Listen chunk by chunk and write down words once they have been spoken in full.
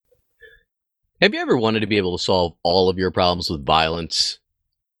Have you ever wanted to be able to solve all of your problems with violence?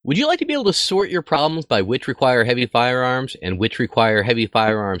 Would you like to be able to sort your problems by which require heavy firearms and which require heavy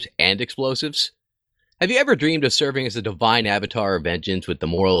firearms and explosives? Have you ever dreamed of serving as a divine avatar of vengeance with the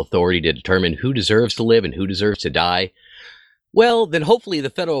moral authority to determine who deserves to live and who deserves to die? Well, then hopefully the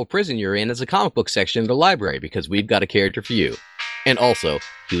federal prison you're in is a comic book section of the library, because we've got a character for you. And also,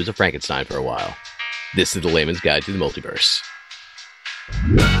 he was a Frankenstein for a while. This is the Layman's Guide to the Multiverse.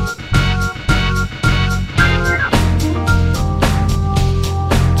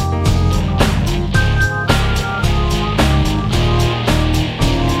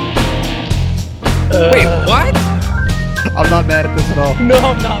 Wait, what? I'm not mad at this at all. No,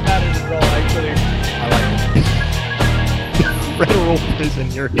 I'm not mad at it at all, actually. I like it. Federal prison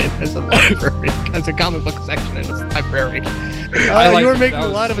you're in as a library. As a comic book section in a library. You were making a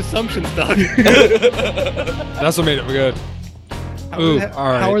lot of assumptions, Doug. That's what made it good. All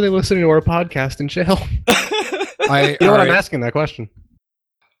right. How are they listening to our podcast in jail? You know what? I'm asking that question.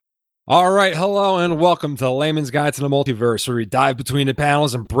 All right, hello and welcome to Layman's Guide to the Multiverse, where we dive between the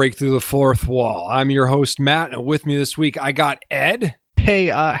panels and break through the fourth wall. I'm your host, Matt, and with me this week, I got Ed. Hey,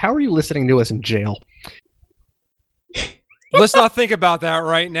 how are you listening to us in jail? Let's not think about that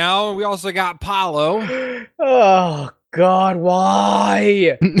right now. We also got Paulo. Oh, God,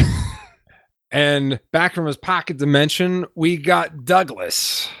 why? And back from his pocket dimension, we got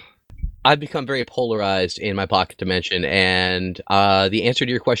Douglas. I've become very polarized in my pocket dimension, and the answer to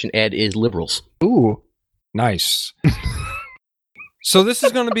your question, Ed, is liberals. Ooh. Nice. So this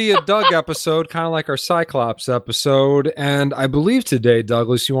is going to be a Doug episode, kind of like our Cyclops episode, and I believe today,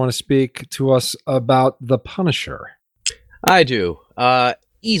 Douglas, you want to speak to us about The Punisher. I do.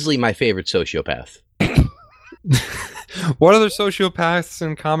 Easily my favorite sociopath. What other sociopaths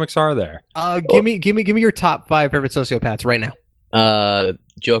in comics are there? Give me your top 5 favorite sociopaths right now.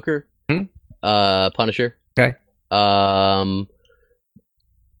 Joker. Punisher. Okay. I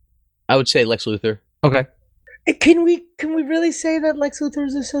would say Lex Luthor. Okay. Can we really say that Lex Luthor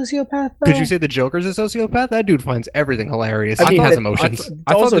is a sociopath, though? Could you say the Joker's a sociopath? That dude finds everything hilarious. I He mean, has it- emotions.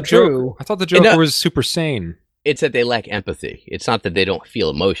 I thought also the true. I thought the Joker was super sane. It's that they lack empathy. It's not that they don't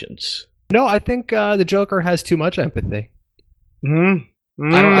feel emotions. No, I think the Joker has too much empathy. Mm.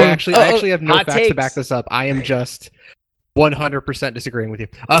 I actually have no Hot facts to takes. back this up. I am just 100% disagreeing with you.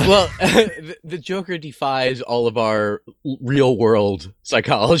 Well, the Joker defies all of our real-world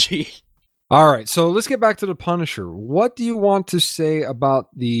psychology. All right, so let's get back to the Punisher. What do you want to say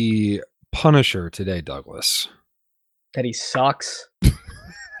about the Punisher today, Douglas? That he sucks.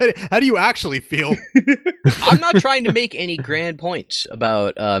 How do you actually feel? I'm not trying to make any grand points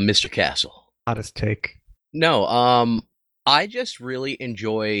about Mr. Castle. Hottest take. No, I just really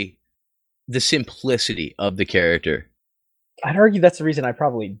enjoy the simplicity of the character. I'd argue that's the reason I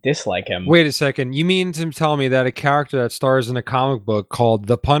probably dislike him. Wait a second. You mean to tell me that a character that stars in a comic book called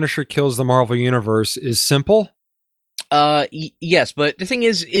The Punisher Kills the Marvel Universe is simple? Yes, but the thing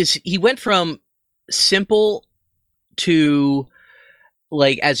is he went from simple to,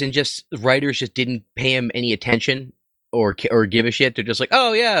 like, as in just writers just didn't pay him any attention or give a shit. They're just like,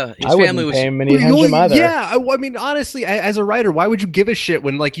 oh yeah, his I family wouldn't was. pay him any attention either. Yeah, I mean, honestly, as a writer, why would you give a shit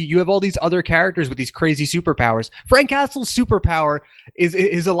when like you have all these other characters with these crazy superpowers? Frank Castle's superpower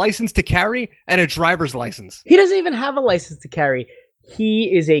is a license to carry and a driver's license. He doesn't even have a license to carry.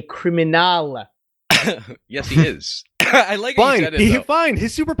 He is a criminal. Yes, he is. I like how you said it, though. Fine.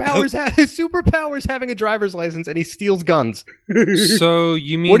 His superpower is having a driver's license and he steals guns. So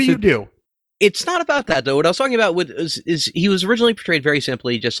you mean What do you do? It's not about that, though. What I was talking about is he was originally portrayed very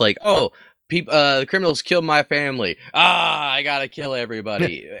simply, just like, oh, the criminals killed my family. I gotta kill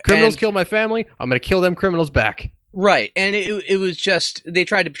everybody. Criminals And- kill my family. I'm gonna kill them criminals back. Right, and it was just, they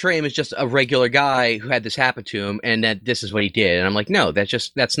tried to portray him as just a regular guy who had this happen to him, and that this is what he did. And I'm like, no,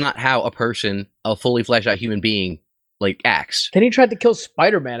 that's not how a person, a fully fleshed out human being, like, acts. Then he tried to kill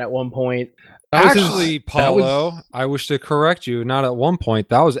Spider-Man at one point. Actually, Paulo, I wish to correct you. Not at one point.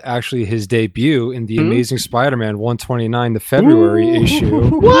 That was actually his debut in the Amazing Spider-Man 129, the February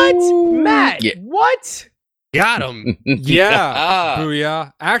issue. What? Matt, Yeah. what? Got him. Yeah.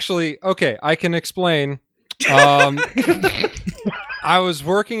 Booyah. Actually, okay, I can explain. I was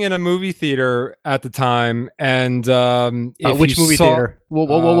working in a movie theater at the time, and Which movie theater? What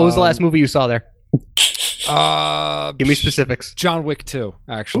was the last movie you saw there? Give me specifics. John Wick 2,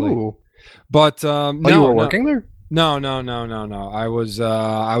 actually. Ooh. But You were working there? No. I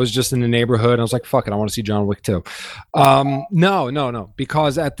was just in the neighborhood. And I was like, "Fuck it, I want to see John Wick 2." No.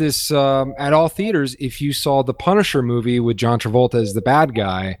 Because at this, at all theaters, if you saw the Punisher movie with John Travolta as the bad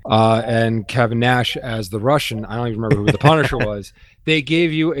guy, and Kevin Nash as the Russian, I don't even remember who the Punisher was. they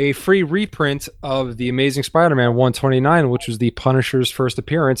gave you a free reprint of the Amazing Spider-Man 129, which was the Punisher's first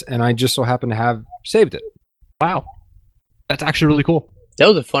appearance, and I just so happened to have saved it. Wow, that's actually really cool. That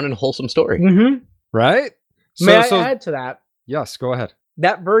was a fun and wholesome story. Mm-hmm. Right? May I add to that? Yes, go ahead.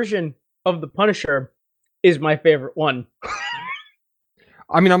 That version of the Punisher is my favorite one.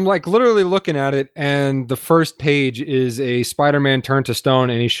 I mean, I'm like literally looking at it, and the first page is a Spider-Man turned to stone,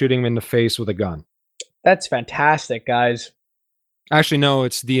 and he's shooting him in the face with a gun. That's fantastic, guys. Actually, no,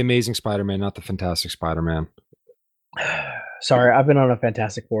 it's the Amazing Spider-Man, not the Fantastic Spider-Man. Sorry, I've been on a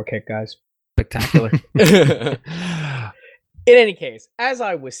Fantastic Four kick, guys. Spectacular. In any case, as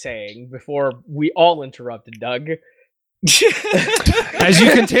I was saying before we all interrupted Doug. As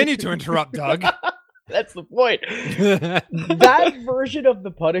you continue to interrupt, Doug. That's the point. That version of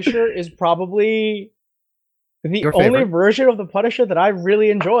the Punisher is probably the Your only favorite? version of the Punisher that I really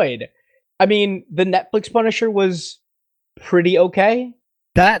enjoyed. I mean, the Netflix Punisher was pretty okay.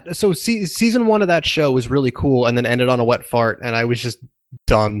 Season 1 of that show was really cool, and then ended on a wet fart, and I was just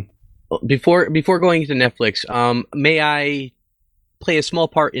done. Before going into Netflix, may I play a small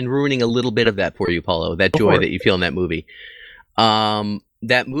part in ruining a little bit of that for you, Paulo? That Go joy for it. that you feel in that movie.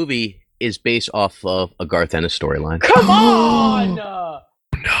 That movie is based off of a Garth Ennis storyline. Come on! No.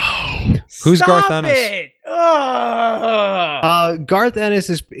 Who's Stop Garth Ennis? it! Ugh. Garth Ennis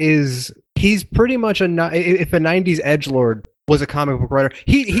is he's pretty much if a '90s edgelord was a comic book writer.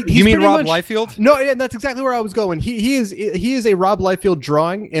 He's You mean pretty Rob much- Liefeld? No, yeah, that's exactly where I was going. He is a Rob Liefeld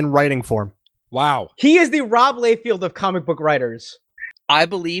drawing in writing form. Wow. He is the Rob Liefeld of comic book writers. I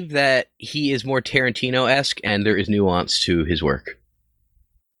believe that he is more Tarantino-esque, and there is nuance to his work.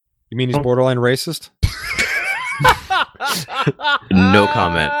 You mean he's borderline racist? No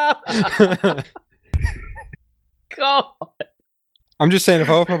comment. God. I'm just saying, if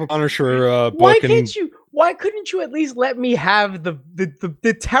I open up a Punisher Why book and can't you? Why couldn't you at least let me have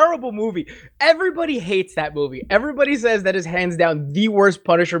the terrible movie? Everybody hates that movie. Everybody says that is hands down the worst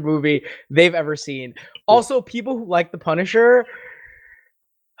Punisher movie they've ever seen. Also, people who like the Punisher.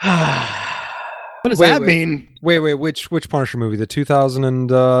 What does Wait, that wait. mean? wait, which Punisher movie? The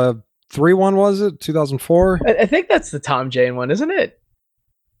 2003 one, was it? 2004? I think that's the Tom Jane one, isn't it?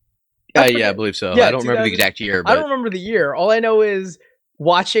 Yeah, I believe so. Yeah, I don't remember the 2000 exact year, I don't but remember the year. All I know is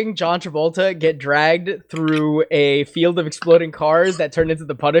watching John Travolta get dragged through a field of exploding cars that turned into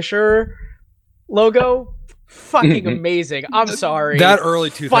the Punisher logo. Fucking amazing. I'm sorry. That early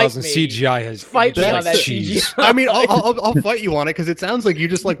Fight 2000 me. CGI has Fight me aged on like that cheese. CGI. I mean, I'll fight you on it because it sounds like you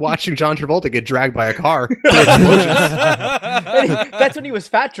just like watching John Travolta get dragged by a car. That's when he was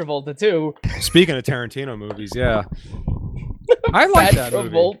Fat Travolta too. Speaking of Tarantino movies, yeah. I like Fat that movie.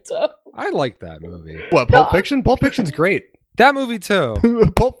 Travolta. I like that movie. What, Pulp Fiction? Pulp Fiction's great. That movie too.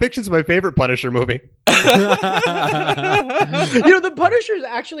 Pulp Fiction's my favorite Punisher movie. The Punishers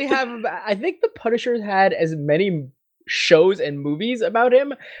actually have. I think the Punishers had as many shows and movies about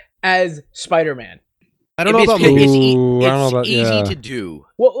him as Spider-Man. I don't know about it's, movies. Ooh, I don't know about- easy yeah. to do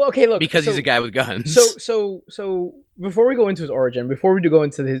Well, okay, look. because so, he's a guy with guns. So before we go into his origin, before we do go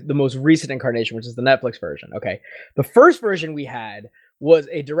into the most recent incarnation, which is the Netflix version, okay, the first version we had was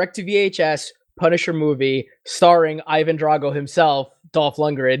a direct to VHS Punisher movie starring Ivan Drago himself, Dolph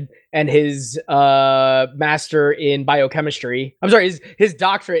Lundgren, and his master in biochemistry. I'm sorry, his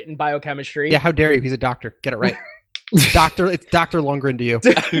doctorate in biochemistry. Yeah, how dare you? He's a doctor. Get it right. It's Dr. Lundgren to you.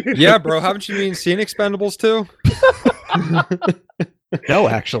 Yeah, bro. Haven't you seen Expendables 2? No,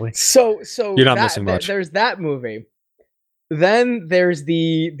 actually. So You're not missing much. There's that movie. Then there's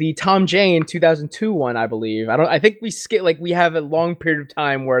the Tom Jane 2002 one, I believe. I think we skip we have a long period of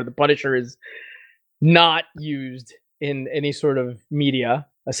time where the Punisher is not used in any sort of media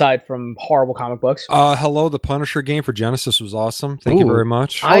aside from horrible comic books. Hello, the Punisher game for Genesis was awesome. Thank you Ooh. very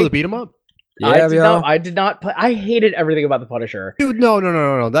much. Oh, the beat 'em up? I did not play. I hated everything about the Punisher. Dude,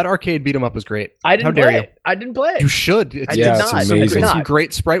 no. That arcade beat 'em up was great. I didn't How play dare you? it. I didn't play it. You should. It's, I did Yeah, not. it's I did amazing. It's some not.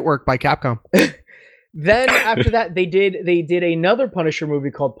 great sprite work by Capcom. Then after that, they did another Punisher movie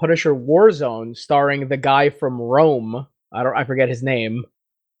called Punisher Warzone, starring the guy from Rome. I forget his name.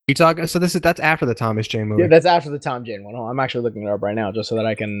 You talk. So that's after the Thomas Jane movie. Yeah, that's after the Tom Jane one. Hold on, I'm actually looking it up right now just so that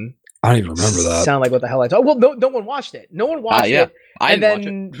I can I don't even remember that. sound like what the hell I talk. Well, no one watched it. No one watched yeah. it. I And didn't watch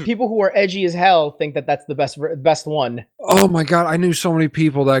then people who are edgy as hell think that that's the best one. Oh my god, I knew so many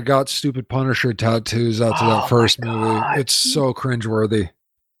people that got stupid Punisher tattoos after Oh that first my movie. God. It's so cringeworthy.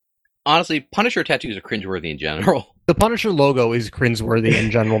 Honestly, Punisher tattoos are cringeworthy in general. The Punisher logo is cringeworthy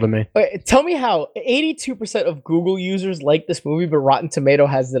in general to me. Okay, tell me how 82% of Google users like this movie, but Rotten Tomato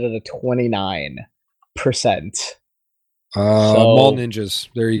has it at a 29%. Mall Ninjas.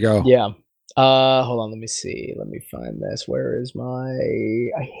 There you go. Yeah. Hold on, let me see. Let me find this. Where is my?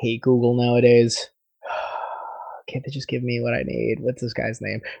 I hate Google nowadays. Can't they just give me what I need? What's this guy's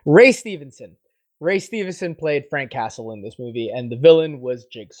name? Ray Stevenson. Ray Stevenson played Frank Castle in this movie, and the villain was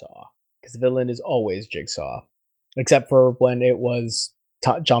Jigsaw. Because the villain is always Jigsaw, except for when it was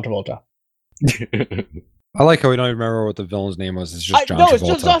John Travolta. I like how we don't even remember what the villain's name was. It's just John Travolta. No, it's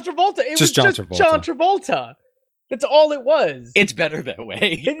just John Travolta. It was just John Travolta. That's all it was. It's better that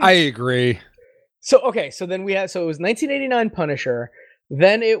way. I agree. So then we had, so it was 1989 Punisher.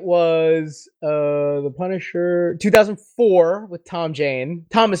 Then it was the Punisher 2004 with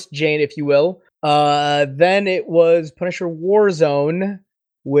Thomas Jane, if you will. Then it was Punisher Warzone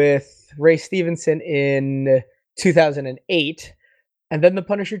with Ray Stevenson in 2008, and then the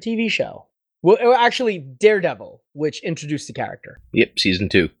Punisher TV show. Well, actually, Daredevil, which introduced the character. Yep, season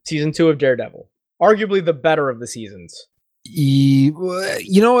 2. Season 2 of Daredevil. Arguably the better of the seasons. You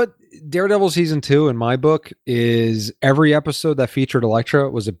know what? Daredevil season 2 in my book is every episode that featured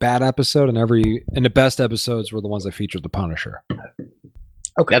Elektra was a bad episode, and the best episodes were the ones that featured the Punisher.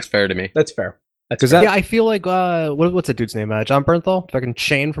 Okay, that's fair to me. That's fair. Yeah, I feel like what's that dude's name? John Bernthal, fucking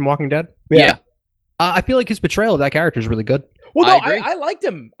Shane from Walking Dead. Yeah. I feel like his portrayal of that character is really good. Well, no, I liked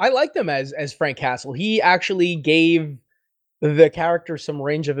him. I liked him as Frank Castle. He actually gave the character some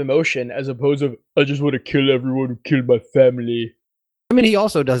range of emotion, as opposed to I just want to kill everyone who killed my family. I mean, he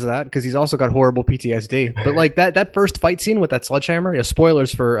also does that because he's also got horrible PTSD. But like that first fight scene with that sledgehammer. Yeah,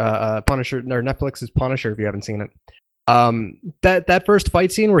 spoilers for Punisher or Netflix's Punisher if you haven't seen it. That first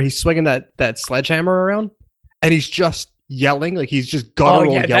fight scene where he's swinging that sledgehammer around and he's just yelling, like he's just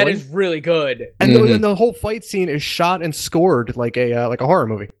guttural yelling. That is really good. And the whole fight scene is shot and scored like a horror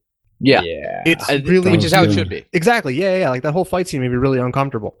movie. Yeah. It's really, which is how it should be. Exactly. Yeah. Like that whole fight scene made me really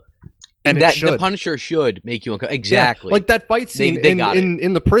uncomfortable. And the Punisher should make you uncomfortable. Exactly. Yeah, like that fight scene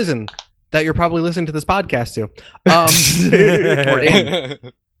in the prison that you're probably listening to this podcast to.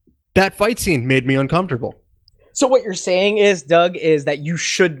 That fight scene made me uncomfortable. So what you're saying is, Doug, is that you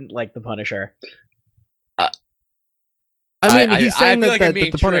shouldn't like the Punisher. I mean, he's saying that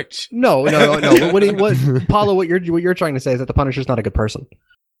the Punisher. No. What Paulo? What you're trying to say is that the Punisher's not a good person.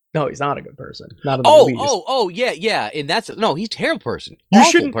 No, he's not a good person. Not in the least. Yeah. And he's a terrible person.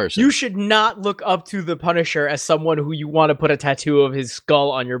 You should not look up to the Punisher as someone who you want to put a tattoo of his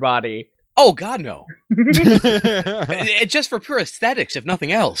skull on your body. Oh God, no! It's just for pure aesthetics, if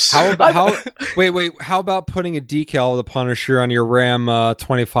nothing else. How about putting a decal of the Punisher on your Ram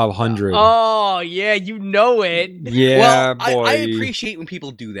 2500? Oh yeah, you know it. Yeah, well, boy. I appreciate when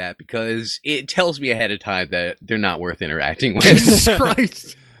people do that because it tells me ahead of time that they're not worth interacting with. Jesus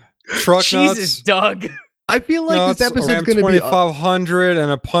Christ! Truck Jesus, nuts. Doug. I feel like this episode's going to be 2500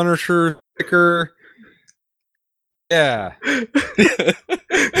 and a Punisher sticker. Yeah.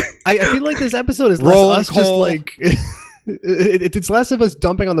 I feel like this episode is less us just like it's less of us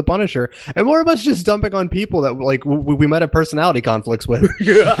dumping on the Punisher and more of us just dumping on people that like we might have personality conflicts with.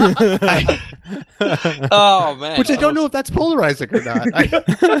 Oh man! Which I don't know if that's polarizing or not.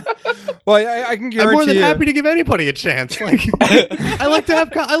 Well, I can guarantee I'm more than happy to give anybody a chance. Like, I like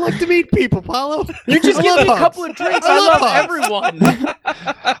to meet people, Paulo. You just give me a couple of drinks. I love everyone.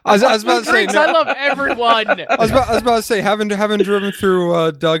 I was about to say, I love everyone. I was about to say, having driven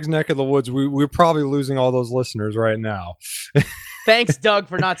through Doug's neck of the woods, we're probably losing all those listeners right now. Thanks, Doug,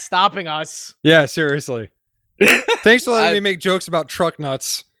 for not stopping us. Yeah, seriously. Thanks for letting me make jokes about truck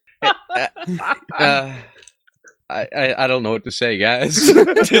nuts. I don't know what to say, guys.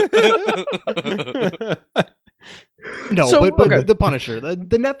 No, so, but the Punisher, the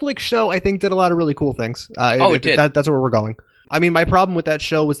Netflix show, I think did a lot of really cool things. It did. That's where we're going. I mean, my problem with that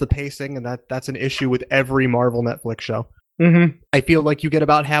show was the pacing, and that's an issue with every Marvel Netflix show. Mm-hmm. I feel like you get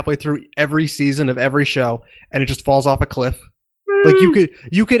about halfway through every season of every show, and it just falls off a cliff. Like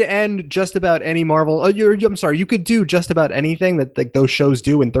you could end just about any Marvel. I'm sorry, you could do just about anything that like those shows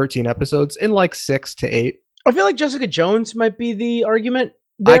do in 13 episodes in like 6 to 8. I feel like Jessica Jones might be the argument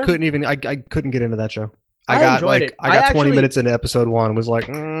there. I couldn't get into that show. I got 20 minutes into episode 1 and was like,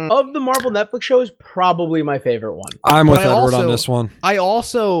 of the Marvel Netflix shows, probably my favorite one. I'm with Edward on this one. I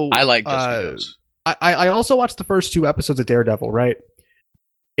like Jessica Jones. I also watched the first 2 episodes of Daredevil, right?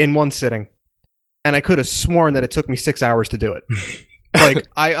 In one sitting. And I could have sworn that it took me 6 hours to do it. Like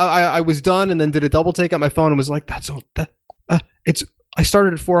I was done and then did a double take on my phone and was like, I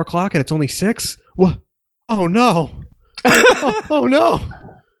started at 4:00 and it's only 6. What? Oh no. Oh no.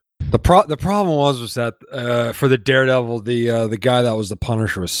 The problem was that for the Daredevil, the guy that was the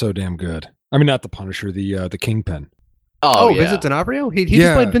Punisher was so damn good. I mean, not the Punisher, the Kingpin. Oh, yeah. Vincent D'Onofrio? He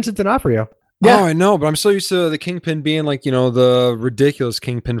just played Vincent D'Onofrio. Yeah. Oh, I know, but I'm so used to the Kingpin being like, the ridiculous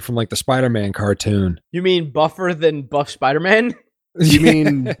Kingpin from like the Spider-Man cartoon. You mean buffer than Buff Spider-Man? You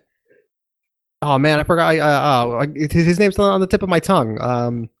mean? Oh man, I forgot. His name's on the tip of my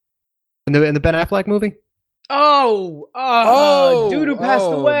tongue. In the Ben Affleck movie. Dude who passed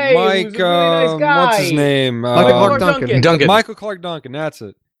away. Mike, who was a really nice guy. what's his name? Michael Clark Duncan. Duncan. Michael Clark Duncan. That's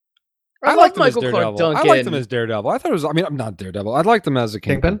it. I liked love him as Michael Clark Daredevil. Duncan. I liked him as Daredevil. I thought it was. I mean, I'm not Daredevil. I liked him as a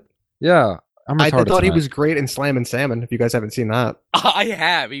Kingpin. Kingpin. Yeah, I'm I retarded thought he tonight. was great in Slammin' Salmon. If you guys haven't seen that, I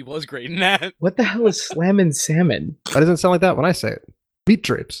have. He was great in that. What the hell is Slammin' Salmon? that doesn't sound like that when I say it. Beat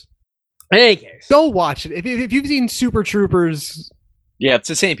Drapes. In any case. Go watch it. If you've seen Super Troopers, Yeah, it's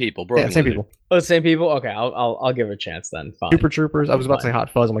the same people, bro. yeah, same people. Oh, the same people? Okay, I'll give it a chance then. Fine. Super Troopers. I was about to say Hot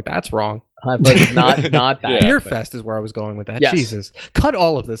Fuzz. I'm like, that's wrong. But it's not that. Yeah. Beer but- Fest is where I was going with that. Yes. Jesus, cut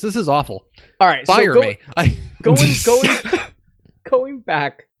all of this. This is awful. All right, Fire so me. going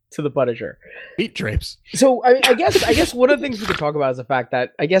back to the Punisher. Beat Drapes. So I guess one of the things we could talk about is the fact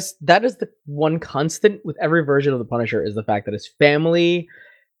that I guess that is the one constant with every version of the Punisher is the fact that his family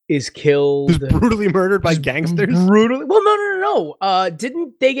is killed. Who's brutally murdered by gangsters? Brutally. Well, no.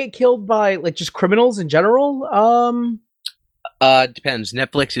 Didn't they get killed by like just criminals in general? Depends.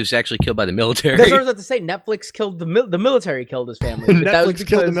 Netflix is actually killed by the military. That's what I was about to say. Netflix killed the military killed his family. but that was Netflix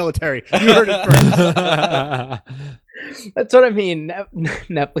killed the because- military. You heard it first. That's what I mean.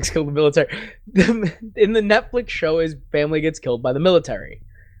 Netflix killed the military. In the Netflix show, his family gets killed by the military.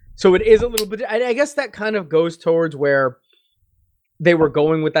 So it is a little bit. I guess that kind of goes towards where they were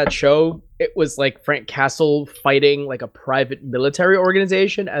going with that show. It was like Frank Castle fighting like a private military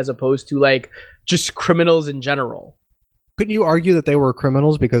organization as opposed to like just criminals in general. Couldn't you argue that they were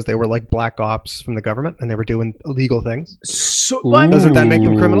criminals because they were like black ops from the government and they were doing illegal things? So but Doesn't that make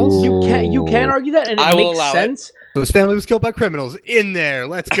them criminals? you can argue that, and it I will makes allow it. sense. So his family was killed by criminals. In there.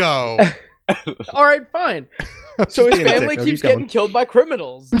 Let's go. All right, fine. So his Being a dick. family No, keeps keep going. getting killed by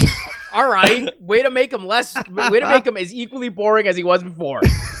criminals. All right, way to make him as equally boring as he was before.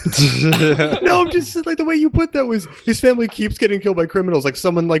 No, I'm just like the way you put that was his family keeps getting killed by criminals. Like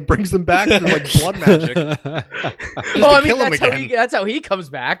someone like brings them back through like blood magic. Oh, I mean kill him that's how he comes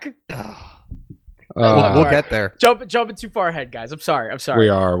back. We'll Alright. get there. Jumping too far ahead, guys. I'm sorry. We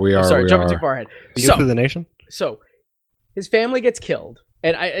are. I'm sorry, jumping too far ahead. You go through the nation. So his family gets killed,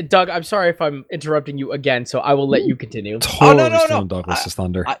 and Doug, I'm sorry if I'm interrupting you again. So I will let you continue. Totally no. stealing Douglas's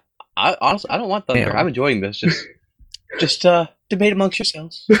thunder. I honestly, I don't want thunder. Damn. I'm enjoying this. Just debate amongst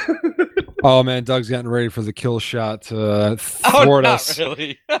yourselves. Oh man, Doug's getting ready for the kill shot to thwart us.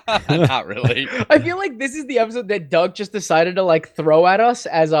 Really. Not really. I feel like this is the episode that Doug just decided to like throw at us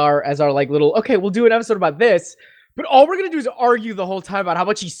as our like little. Okay, we'll do an episode about this, but all we're gonna do is argue the whole time about how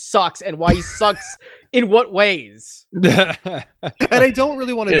much he sucks and why he sucks in what ways. And I don't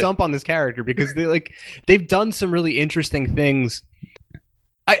really want to dump on this character because they've done some really interesting things.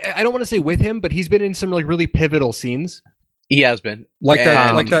 I don't want to say with him, but he's been in some like really pivotal scenes. He has been. like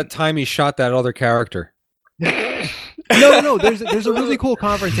And- that time he shot that other character. No. There's a really cool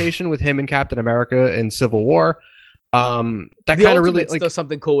confrontation with him and Captain America in Civil War. That The kind of really Ultimates does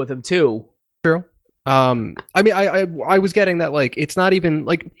something cool with him too. true. I mean, I was getting that like it's not even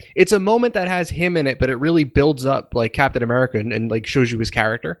like it's a moment that has him in it, but it really builds up like Captain America and like shows you his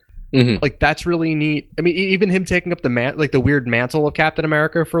character. Mhm. Like that's really neat. I mean, even him taking up the weird mantle of Captain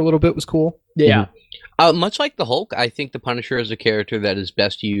America for a little bit was cool. Yeah. Much like the Hulk, I think the Punisher is a character that is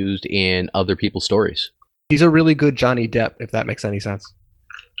best used in other people's stories. He's a really good Johnny Depp, if that makes any sense.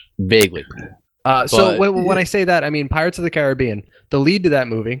 Vaguely. So But- when I say that, I mean Pirates of the Caribbean. The lead to that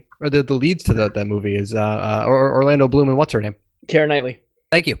movie, or the leads to that movie is Orlando Bloom and what's her name? Keira Knightley.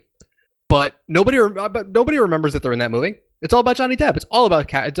 Thank you. But nobody remembers that they're in that movie. It's all about Johnny Depp. It's all about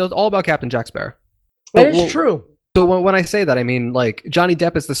Captain Jack Sparrow. That Well, is true. So when I say that, I mean like Johnny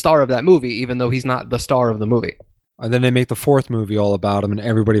Depp is the star of that movie, even though he's not the star of the movie. And then they make the fourth movie all about him, and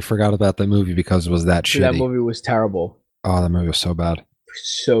everybody forgot about that movie because it was that shitty. That movie was terrible. Oh, that movie was so bad.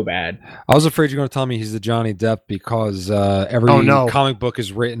 So bad. I was afraid you're going to tell me he's the Johnny Depp because every comic book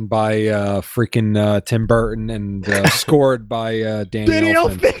is written by freaking Tim Burton and scored by Danny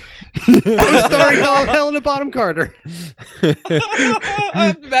Elfman. Starring Helena Bonham Carter.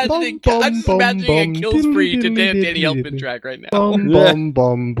 I'm just imagining a kill spree to damn Danny Elfman track right now. Bum, bum,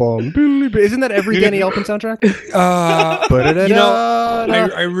 bum, bum. Isn't that every Danny Elfman soundtrack? You know,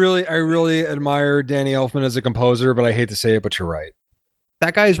 I really admire Danny Elfman as a composer, but I hate to say it, but you're right.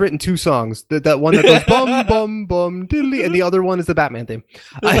 That guy has written two songs. That one that goes bum bum bum diddly, and the other one is the Batman theme.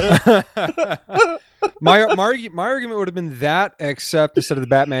 my argument would have been that, except instead of the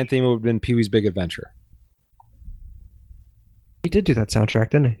Batman theme, it would have been Pee-wee's Big Adventure. He did do that soundtrack,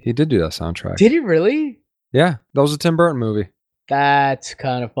 didn't he? He did do that soundtrack. Did he really? Yeah, that was a Tim Burton movie. That's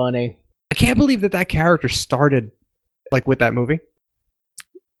kind of funny. I can't believe that character started like with that movie.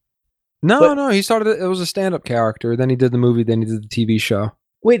 No, he started it was a stand-up character, then he did the movie, then he did the TV show.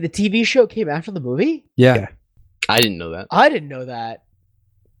 Wait, the TV show came after the movie? Yeah. I didn't know that. I didn't know that.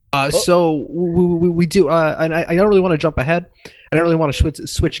 So we do, and I don't really want to jump ahead. I don't really want to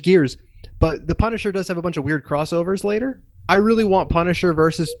switch gears, but the Punisher does have a bunch of weird crossovers later. I really want Punisher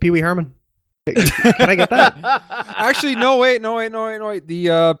versus Pee Wee Herman. Can I get that? Actually, no, wait.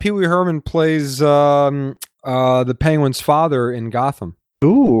 The Pee Wee Herman plays the Penguin's father in Gotham.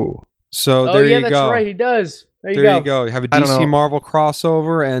 Ooh. So Oh there yeah, you that's go. right. He does. There There you go. You have a I don't DC know. Marvel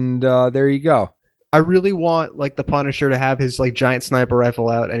crossover, and there you go. I really want like the Punisher to have his like giant sniper rifle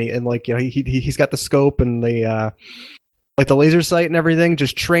out, and like he's got the scope and the like the laser sight and everything,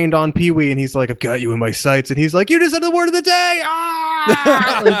 just trained on Pee Wee, and he's like, "I've got you in my sights," and he's like, "You just said the word of the day!"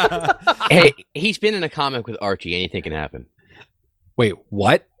 Ah! Hey, he's been in a comic with Archie. Anything can happen. Wait,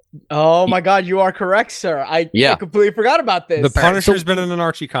 what? Oh my God, you are correct, sir. I completely forgot about this. The Punisher's been in an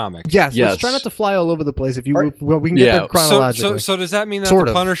Archie comic. Yes, Yes. let's try not to fly all over the place. If you, Are- well, we can get Yeah. there chronologically. So does that mean that Sort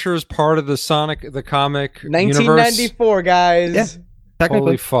the of. Punisher is part of the the comic universe? 1994, guys. Yeah. Technically,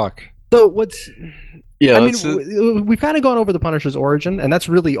 Holy fuck! so what's? Yeah, I mean, we've kind of gone over the Punisher's origin, and that's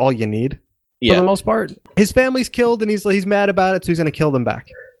really all you need for the most part. His family's killed, and he's mad about it, so he's going to kill them back,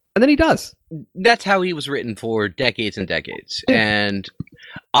 and then he does. that's how he was written for decades and decades. Yeah. And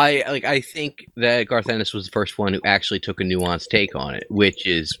I think that Garth Ennis was the first one who actually took a nuanced take on it, which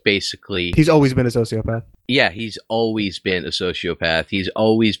is basically He's always been a sociopath. he's always been a sociopath. He's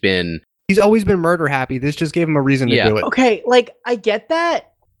always been murder happy. This just gave him a reason to Yeah. do it. Okay, like I get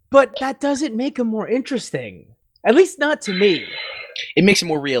that, but that doesn't make him more interesting. At least not to me. it makes it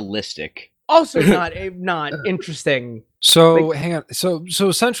more realistic. Also, not interesting. So Like- hang on.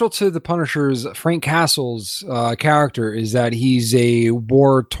 So central to the Punisher's Frank Castle's character is that he's a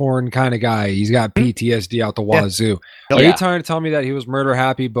war-torn kind of guy. He's got PTSD out the Yeah. wazoo. Oh, Are yeah. you trying to tell me that he was murder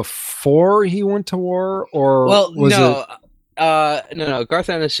happy before he went to war, or Well, was no. it? No. Garth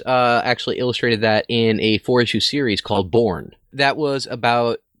Ennis actually illustrated that in a 4-issue series called Born. That was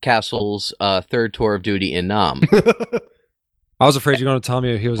about Castle's third tour of duty in Nam. I was afraid you're going to tell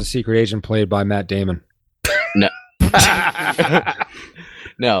me he was a secret agent played by Matt Damon.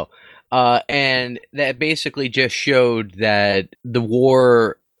 No. And that basically just showed that the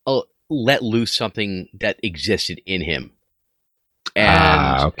war let loose something that existed in him.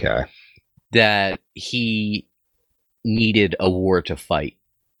 And okay. that he needed a war to fight.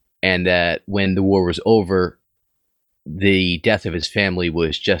 And that when the war was over, the death of his family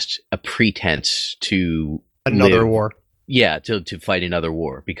was just a pretense to Another live. war. Yeah, to fight another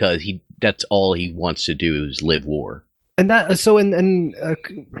war, because that's all he wants to do is live war. And that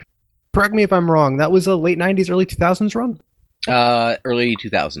correct me if I'm wrong. That was a late '90s, early 2000s run. Early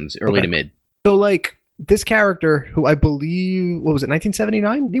 2000s, early Okay. to mid. So like this character, who I believe, what was it,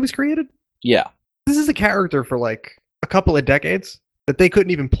 1979? He was created. Yeah. This is a character for like a couple of decades that they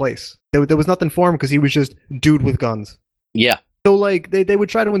couldn't even place. There was nothing for him because he was just dude with guns. Yeah. So like they would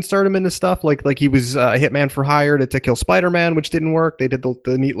try to insert him into stuff like he was a hitman for hire to kill Spider-Man, which didn't work. They did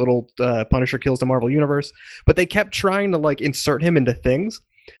the neat little Punisher kills the Marvel Universe, but they kept trying to like insert him into things,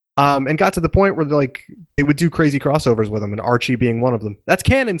 and got to the point where like they would do crazy crossovers with him, and Archie being one of them. That's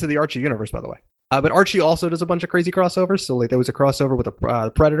canon to the Archie universe, by the way. But Archie also does a bunch of crazy crossovers. So like there was a crossover with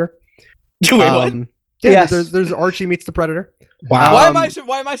a Predator. Wait, what? Yeah, Yes. there's Archie meets the Predator. Wow. Why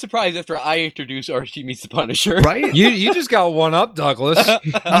am I surprised after I introduce Archie meets the Punisher? Right? You just got one up, Douglas.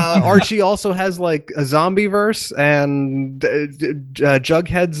 Archie also has like a zombie verse and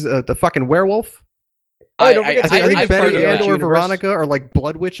Jughead's the fucking werewolf. Oh, don't forget I think Sabrina's part Betty of the and Archie or universe. Veronica are like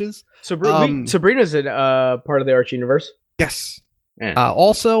blood witches. Sabrina's in part of the Archie universe. Yes. Yeah.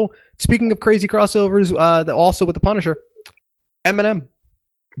 Also, speaking of crazy crossovers, also with the Punisher, Eminem.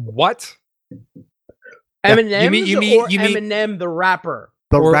 What? Eminem, You mean- or Eminem the rapper?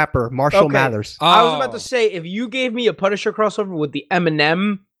 The Or- rapper, Marshall Okay. Mathers. I was Oh. about to say, if you gave me a Punisher crossover with the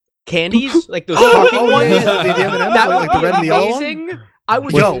Eminem candies, like those Oh, talking oh, ones, yeah, the M&Ms, that like would the be red and the yellow one? amazing. I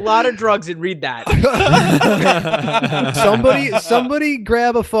would Yo. do a lot of drugs and read that. Somebody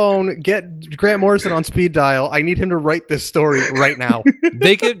grab a phone, get Grant Morrison on speed dial. I need him to write this story right now.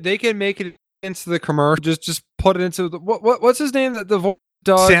 They can make it into the commercial. Just put it into the what's his name? The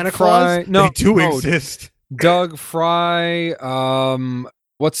Doug Santa Fry? Claus? No, They do no, exist. Doug Fry.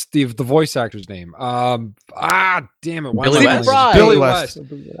 What's the voice actor's name? Damn it. Why Billy am I West? blanking? Billy West.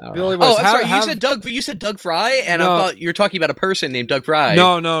 Billy West. Oh, I'm sorry. You said Doug. You said Doug Fry, and No. I thought you were talking about a person named Doug Fry.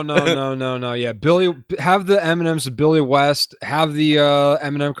 No. Yeah, have the M&Ms with Billy West. Have the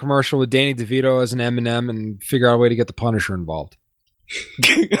M&M commercial with Danny DeVito as an M&M, and figure out a way to get the Punisher involved.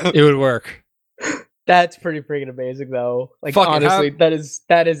 It would work. That's pretty freaking amazing, though. Like, Fuck it, honestly, that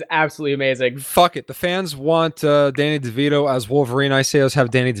is absolutely amazing. Fuck it. The fans want Danny DeVito as Wolverine. I say let's have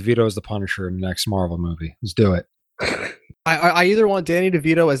Danny DeVito as the Punisher in the next Marvel movie. Let's do it. I either want Danny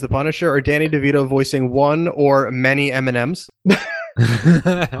DeVito as the Punisher or Danny DeVito voicing one or many M&Ms.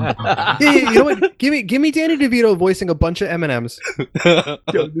 Yeah, you know what? Give me Danny DeVito voicing a bunch of M&Ms.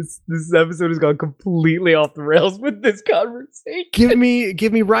 Yo, this episode has gone completely off the rails with this conversation. Give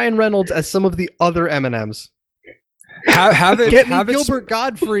me Ryan Reynolds as some of the other M&Ms. have it. Get me have it Gilbert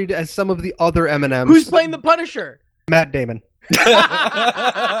Gottfried as some of the other M&Ms. Who's playing the Punisher? Matt Damon? And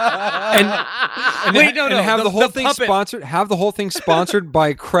Wait, no, have the whole thing puppet. sponsored. Have the whole thing sponsored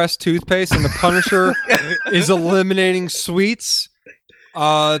by Crest toothpaste, and the Punisher is eliminating sweets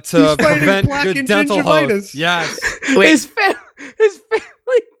to He's fighting prevent plaque good and dental gingivitis. health. Yes. Wait. His family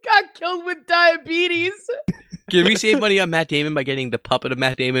got killed with diabetes. Can we save money on Matt Damon by getting the puppet of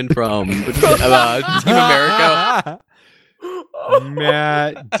Matt Damon from Team America?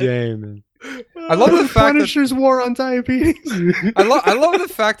 Matt Damon. I love the fact that Punisher's war on diabetes. I love the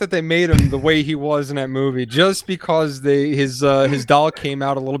fact that they made him the way he was in that movie, just because his doll came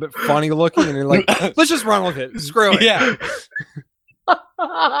out a little bit funny looking, and they're like, let's just run with it. Screw it. Yeah.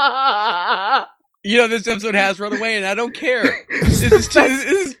 You know, this episode has run away, and I don't care. This is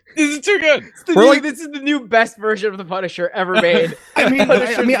too good. This is the new best version of the Punisher ever made. I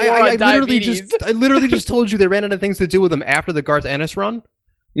Punisher's war on I literally just told you they ran out of things to do with him after the Garth Ennis run.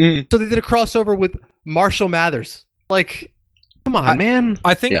 So they did a crossover with Marshall Mathers. Like, come on, man.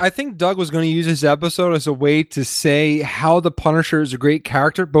 I think Doug was going to use this episode as a way to say how the Punisher is a great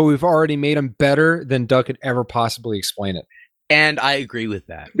character, but we've already made him better than Doug could ever possibly explain it. And I agree with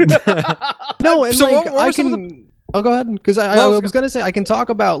that. No, and So like what were I some can. Oh, go ahead. Because I was gonna say I can talk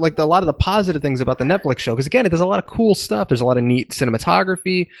about like a lot of the positive things about the Netflix show. Because again, it does a lot of cool stuff. There's a lot of neat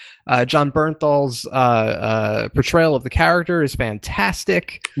cinematography. John Bernthal's portrayal of the character is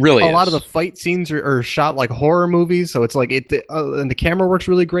fantastic. Really, A lot of the fight scenes are shot like horror movies, so it's like and the camera works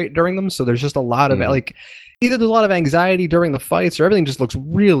really great during them. So there's just a lot of like either there's a lot of anxiety during the fights, or everything just looks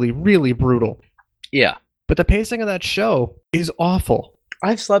really, really brutal. Yeah. But the pacing of that show is awful.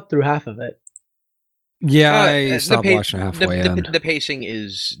 I've slept through half of it. Yeah, I the stopped pa- watching halfway the, in. the pacing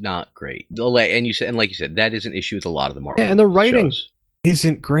is not great. And like you said, that is an issue with a lot of the Marvel. Yeah, and the writing shows.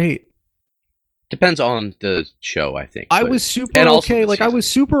 isn't great. Depends on the show, I think. I but- was super and also okay. the Like I season.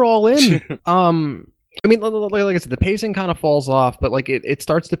 was super all in. I mean, like I said, the pacing kind of falls off, but like it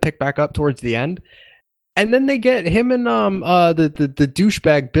starts to pick back up towards the end. And then they get him and the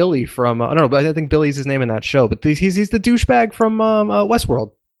douchebag Billy from I don't know, but I think Billy's his name in that show. But he's the douchebag from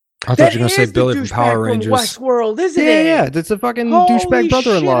Westworld. I thought you were going to say Billy from Power Rangers. Westworld, isn't Yeah, it? yeah, that's a fucking Holy douchebag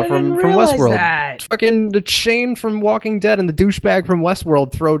brother-in-law shit, I didn't from realize Westworld. that. Fucking the Shane from Walking Dead and the douchebag from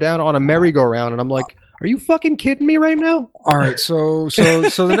Westworld throw down on a merry-go-round, and I'm like, are you fucking kidding me right now? All right, so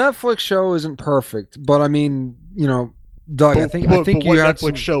the Netflix show isn't perfect, but I mean, you know, Doug, I think you what had Netflix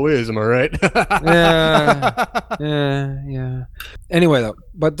some, show is, am I right? yeah. Anyway, though,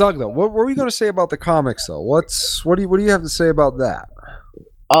 but Doug, though, what were we going to say about the comics, though? What do you have to say about that?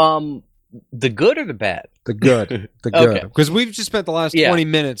 The good or the bad? The good, the Okay. good, because we've just spent the last Yeah. 20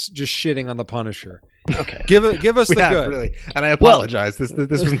 minutes just shitting on the Punisher. Okay. Give us We the have, good. really. And I apologize. This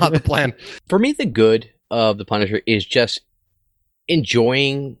was not the plan. For me, the good of the Punisher is just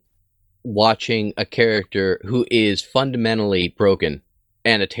enjoying watching a character who is fundamentally broken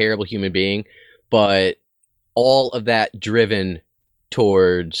and a terrible human being, but all of that driven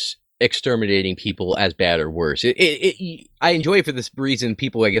towards exterminating people as bad or worse. I enjoy it for this reason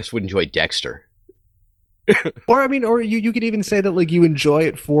people, I guess, would enjoy Dexter. Or I mean, or you could even say that like you enjoy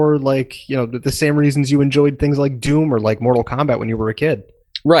it for like, you know, the same reasons you enjoyed things like Doom or like Mortal Kombat when you were a kid.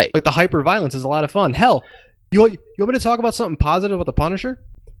 Right. Like the hyper violence is a lot of fun. Hell, you want me to talk about something positive about the Punisher?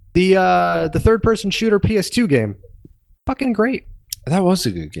 The third person shooter PS2 game. Fucking great. That was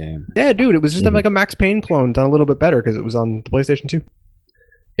a good game. Yeah, dude, it was just like a Max Payne clone done a little bit better because it was on the PlayStation 2.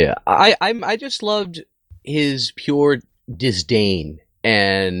 Yeah. I just loved his pure disdain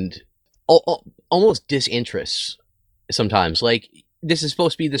and almost disinterest sometimes. Like, this is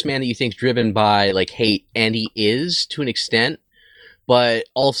supposed to be this man that you think is driven by like hate, and he is to an extent, but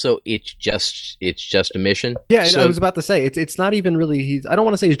also it's just a mission. Yeah, So- I was about to say it's not even really I don't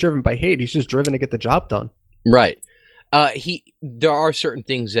want to say he's driven by hate. He's just driven to get the job done. Right. There are certain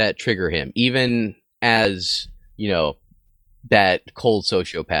things that trigger him, even as that cold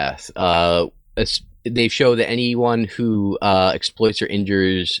sociopath. They show that anyone who exploits or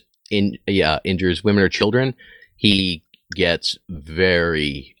injures women or children, he gets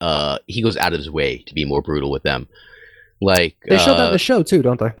very he goes out of his way to be more brutal with them. Like They show that in the show too,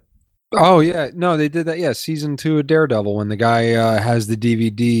 don't they? Oh yeah, no, they did that. Yeah, season 2 of Daredevil, when the guy has the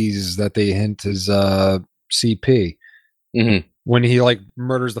DVDs that they hint is CP. Mhm. When he like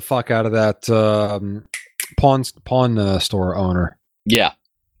murders the fuck out of that pawn store owner. Yeah,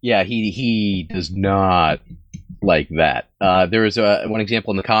 he does not like that. There is one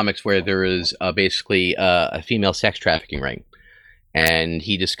example in the comics where there is basically a female sex trafficking ring, and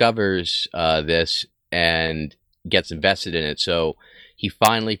he discovers this and gets invested in it. So he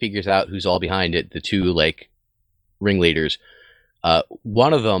finally figures out who's all behind it. The two ringleaders.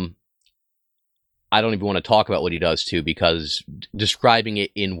 One of them, I don't even want to talk about what he does to, because describing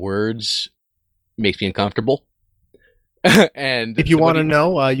it in words makes me uncomfortable. And If you want to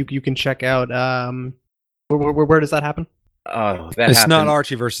know, you can check out. Where does that happen? It's not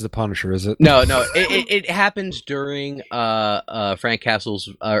Archie versus the Punisher, is it? No. It happens during Frank Castle's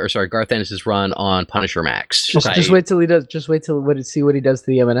Garth Ennis's run on Punisher Max. Just wait till he does. Just wait till see what he does to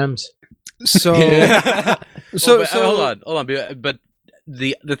the M&Ms. So, hold on. But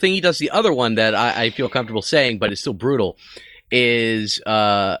the thing he does, the other one that I feel comfortable saying, but it's still brutal, is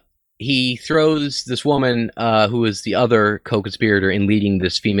he throws this woman who is the other co-conspirator in leading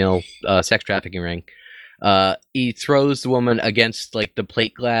this female sex trafficking ring. He throws the woman against like the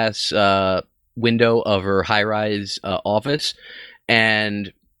plate glass window of her high-rise office,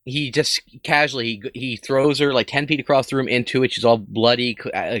 and he just casually he throws her like 10 feet across the room into it. She's all bloody,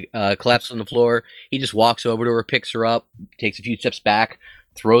 collapsed on the floor. He just walks over to her, picks her up, takes a few steps back,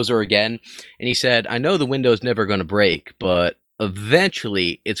 throws her again, and he said, "I know the window's never going to break, but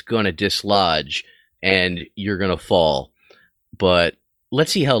eventually it's going to dislodge and you're going to fall. But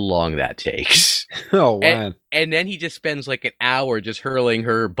let's see how long that takes." Oh, man. And then he just spends like an hour just hurling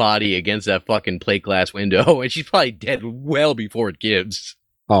her body against that fucking plate glass window, and she's probably dead well before it gives.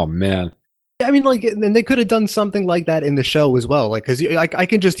 Oh, man. I mean, like, and they could have done something like that in the show as well. Like, because I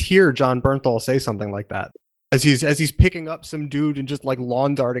can just hear John Bernthal say something like that as he's picking up some dude and just like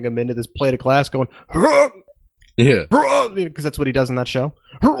lawn darting him into this plate of glass, going, Yeah, because that's what he does in that show.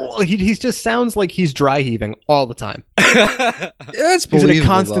 He just sounds like he's dry heaving all the time. It's He's in a believable,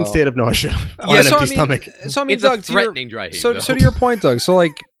 constant though. state of nausea on Yeah, an so empty stomach. it's Doug, a threatening dry heat. so to your point, Doug, so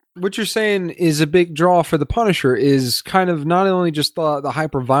like what you're saying is a big draw for the Punisher is kind of not only just the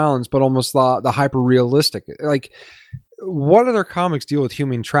hyper violence, but almost the hyper realistic. Like, what other comics deal with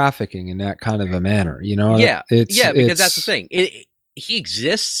human trafficking in that kind of a manner? You know? Yeah, because that's the thing. He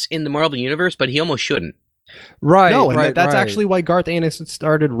exists in the Marvel universe, but he almost shouldn't. Right. No, and right, that's right. actually why Garth Ennis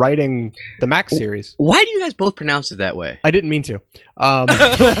started writing the Max series. Why do you guys both pronounce it that way? I didn't mean to. Oh,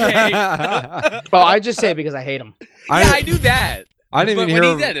 I just say it because I hate him. I knew that. I didn't But even when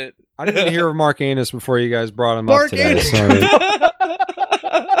hear. he said it, I didn't even hear of Mark Anus before you guys brought him Mark up today. Anus. Sorry.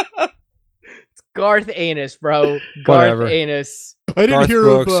 It's Garth Ennis, bro. Whatever. Garth Ennis. I didn't Garth hear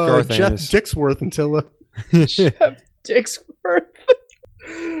Brooks, of Garth Jeff Ennis. Dixworth until Jeff Dixworth.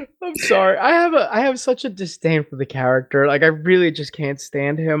 I'm sorry. I have such a disdain for the character. Like, I really just can't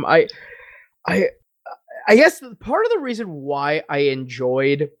stand him. I guess part of the reason why I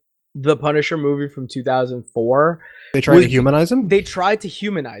enjoyed the Punisher movie from 2004, they tried to humanize him. they tried to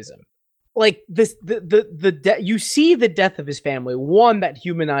humanize him. Like this, you see the death of his family, one that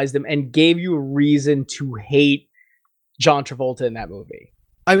humanized him and gave you a reason to hate John Travolta in that movie.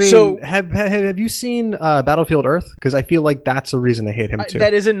 I mean, So- have you seen Battlefield Earth? Because I feel like that's a reason to hate him too.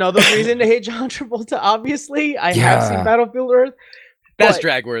 That is another reason to hate John Travolta. Obviously, I have Yeah. seen Battlefield Earth. that's But-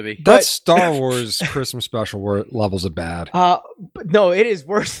 drag-worthy. That's Star Wars Christmas special levels of bad. But no, it is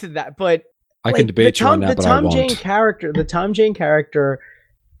worse than that. But I can like, debate you on that, but I Tom won't. Jane character, the Tom Jane character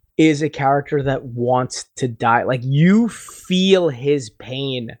is a character that wants to die. Like, you feel his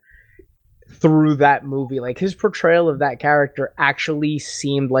pain through that movie. Like, his portrayal of that character actually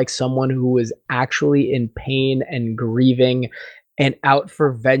seemed like someone who was actually in pain and grieving and out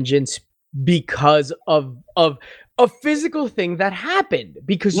for vengeance because of a physical thing that happened,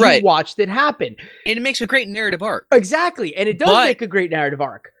 because you Right. watched it happen. And it makes a great narrative arc. Exactly. And it does But- make a great narrative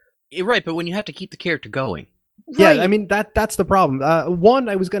arc. Right, but when you have to keep the character going. Yeah, Right. I mean that's the problem. One,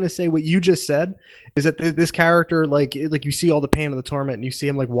 I was gonna say what you just said is that this character, like you see all the pain and the torment, and you see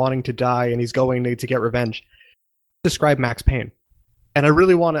him like wanting to die, and he's going to get revenge. Describe Max Payne, and I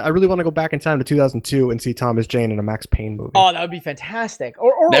really want to go back in time to 2002 and see Thomas Jane in a Max Payne movie. Oh, that would be fantastic.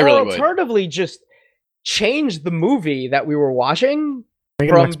 Or That really would. alternatively, just change the movie that we were watching Make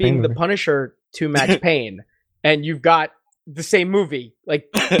it a from Max Payne being the movie. Punisher to Max Payne, and you've got the same movie. Like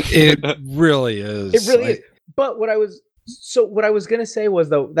It really is. it really is. But what I was gonna say was,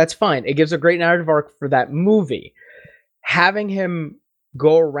 though, that's fine. It gives a great narrative arc for that movie. Having him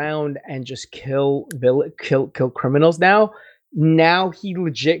go around and just kill criminals now he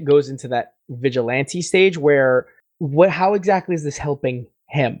legit goes into that vigilante stage where how exactly is this helping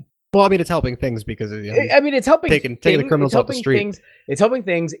him? Well, I mean, it's helping things because I mean, it's helping taking the criminals it's off the helping street. It's helping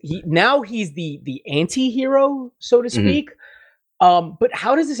things. He's the anti-hero, so to Mhm. speak. But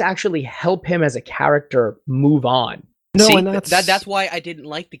how does this actually help him as a character move on? No, See, and that's why I didn't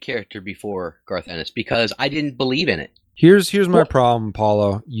like the character before Garth Ennis, because I didn't believe in it. Here's my Well- problem,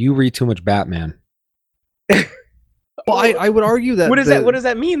 Paulo. You read too much Batman. Well, I would argue that What does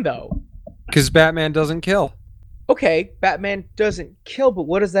that mean, though? Because Batman doesn't kill. Okay, Batman doesn't kill, but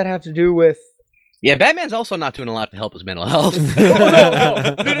what does that have to do with? Yeah, Batman's also not doing a lot to help his mental health.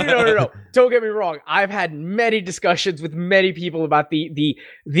 No. Don't get me wrong. I've had many discussions with many people about the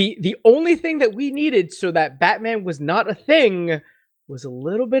only thing that we needed so that Batman was not a thing was a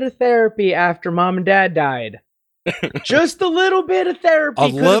little bit of therapy after Mom and Dad died. Just a little bit of therapy. A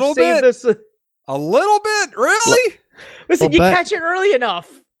could have little saved bit? us. A little bit, really? Listen, Well, you Bat- catch it early enough.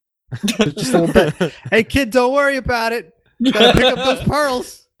 just a little bit. Hey, kid, don't worry about it. Gotta pick up those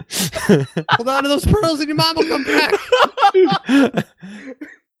pearls. Hold on to those pearls, and your mom will come back.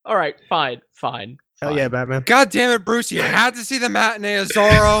 All right, fine. Hell yeah, Batman. God damn it, Bruce! You had to see the matinee of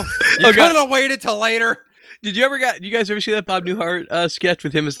Zorro. You Okay. couldn't have waited till later. Did you guys ever see that Bob Newhart sketch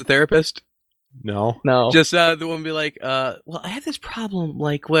with him as the therapist? No. Just the one be like, well, I have this problem,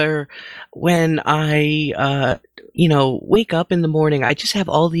 like where when I, wake up in the morning, I just have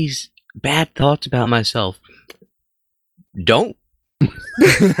all these bad thoughts about myself. Don't.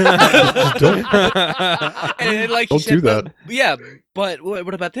 And like he Don't said, do that. Yeah, but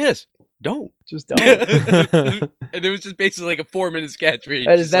what about this? Don't. Just don't. And there was just basically like a 4-minute sketch where he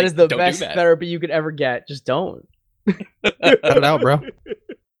That just is like, the "Don't do best that." therapy you could ever get. Just don't. Cut it out, bro.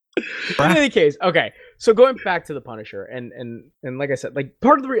 In any case, okay. So going back to the Punisher, and like I said, like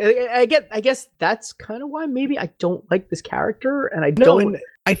part of the I guess that's kind of why maybe I don't like this character, and I No, don't. and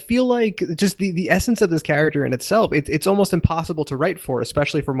I feel like just the essence of this character in itself, it's almost impossible to write for,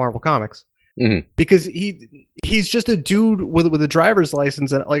 especially for Marvel Comics, Mhm. because he's just a dude with a driver's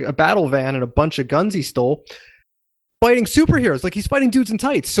license and like a battle van and a bunch of guns he stole, fighting superheroes. Like he's fighting dudes in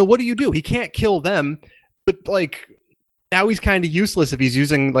tights. So what do? He can't kill them, but like now he's kind of useless if he's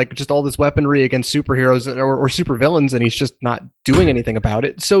using like just all this weaponry against superheroes or supervillains, and he's just not doing anything about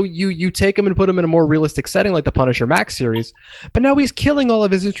it. So you take him and put him in a more realistic setting like the Punisher Max series, but now he's killing all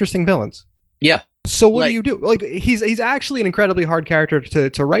of his interesting villains. Yeah. So what Like- do you do? Like he's actually an incredibly hard character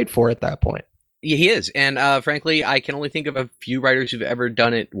to write for at that point. Yeah, he is, and frankly, I can only think of a few writers who've ever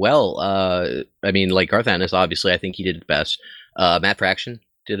done it well. I mean, like Garth Ennis, obviously, I think he did it best. Matt Fraction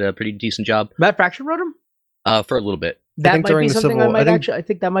did a pretty decent job Matt Fraction wrote him. for a little bit. That think might during be the something Civil- I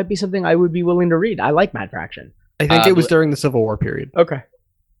think that might be something I would be willing to read. I like Matt Fraction. I think it was but- during the Civil War period, Okay,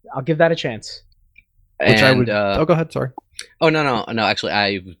 I'll give that a chance. which I would. And, Oh, go ahead. Sorry. oh no! Actually,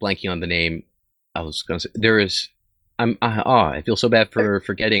 I was blanking on the name. I was gonna say there is. I feel so bad for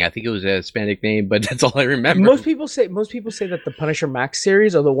forgetting. I think it was a Hispanic name, but that's all I remember. Most people say that the Punisher Max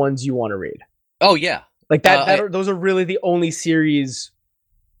series are the ones you want to read. Oh yeah, Like that. Those are really the only series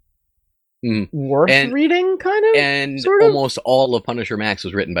Mhm. worth And- reading, kind of. and Sort of? almost all of Punisher Max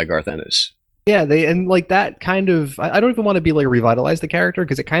was written by Garth Ennis. Yeah, they and like that kind of. I don't even want to be like revitalize the character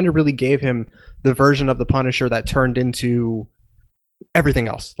because it kind of really gave him the version of the Punisher that turned into everything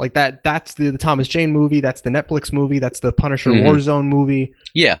else. Like that's the Thomas Jane movie. That's the Netflix movie. That's the Punisher Mhm. Warzone movie.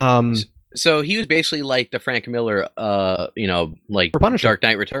 Yeah. Um, So he was basically like the Frank Miller, like For Punisher. Dark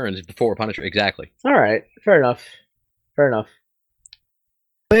Knight Returns before Punisher. Exactly. All right, fair enough.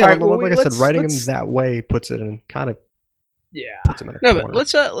 but yeah, All right, well, like I said, let's- writing let's- him that way puts it in kind of Yeah. puts him in a No, corner.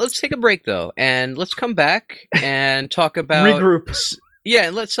 but let's take a break though, and let's come back and talk about Regroup. Yeah,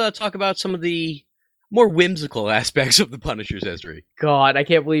 and let's talk about some of the more whimsical aspects of the Punisher's history. God, I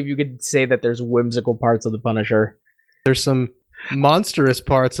can't believe you could say that there's whimsical parts of the Punisher. There's some monstrous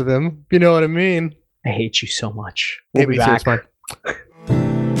parts of him. You know what I mean? I hate you so much. We'll Maybe be so, it's back. fine.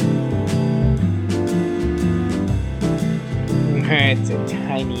 It's a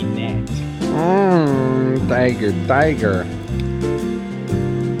tiny net. Tiger.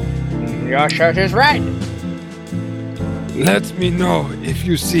 Your shirt is red. Let me know if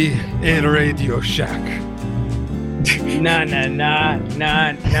you see a Radio Shack. Nah.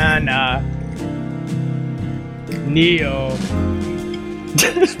 Neo.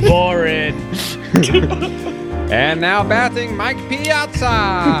 It's boring. And now batting Mike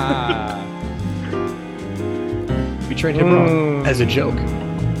Piazza. We trained him wrong as a joke.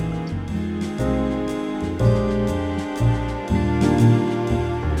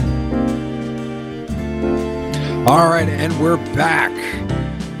 All right, and we're back.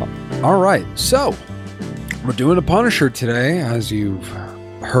 All right, so we're doing a Punisher today, as you've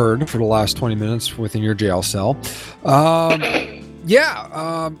heard for the last 20 minutes within your jail cell.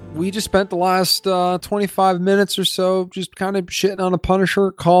 We just spent the last 25 minutes or so just kind of shitting on a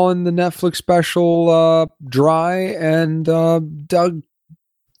Punisher, calling the Netflix special dry, and Doug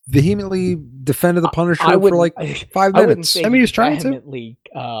vehemently defended the Punisher for like 5 minutes. I mean, he was trying to. vehemently,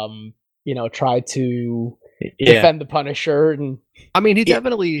 try to defend the Punisher. And I mean, he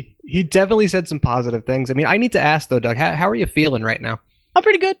definitely said some positive things. I mean, I need to ask though, Doug, how are you feeling right now? I'm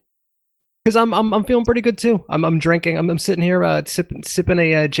pretty good. Because I'm feeling pretty good too. I'm drinking. I'm sitting here sipping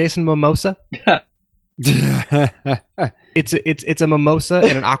a Jason mimosa. It's a mimosa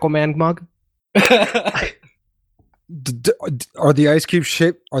in an Aquaman mug. Are the ice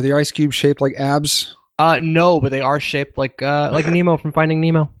cubes shaped like abs? No, but they are shaped like Nemo from Finding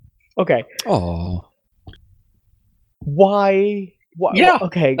Nemo. Okay. Oh. Why? Yeah.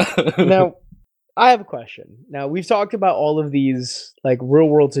 Okay. Now, I have a question. Now, we've talked about all of these like real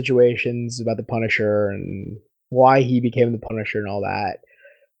world situations about the Punisher and why he became the Punisher and all that.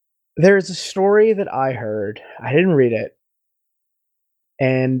 There's a story that I heard. I didn't read it,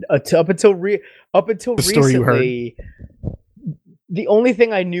 and up until story you heard. recently, the only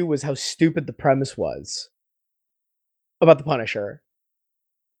thing I knew was how stupid the premise was about the Punisher.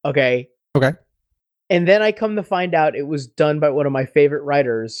 Okay. And then I come to find out it was done by one of my favorite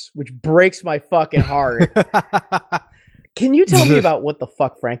writers, which breaks my fucking heart. Can you tell me about what the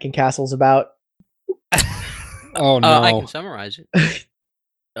fuck Frankencastle's about? Oh no! I can summarize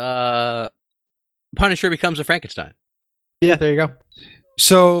it. Punisher becomes a Frankenstein. Yeah, there you go.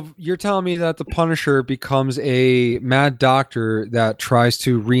 So you're telling me that the Punisher becomes a mad doctor that tries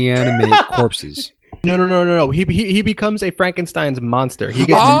to reanimate corpses? No. He becomes a Frankenstein's monster. He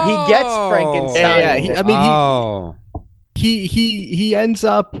gets He gets Frankenstein. He ends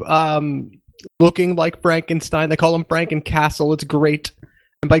up looking like Frankenstein. They call him Frankencastle. It's great.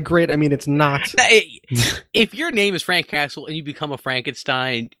 And by great, I mean it's not. If your name is Frank Castle and you become a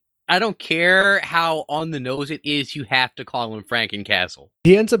Frankenstein, I don't care how on the nose it is, you have to call him Frankencastle.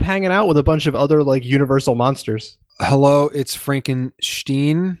 He ends up hanging out with a bunch of other like universal monsters. Hello, it's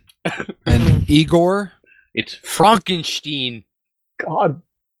Frankenstein and Igor. It's Frankenstein. God.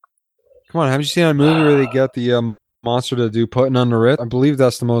 Come on, haven't you seen a movie where they get the monster to do putting on the writ? I believe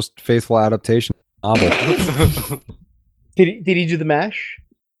that's the most faithful adaptation of the novel. Did he do the mash?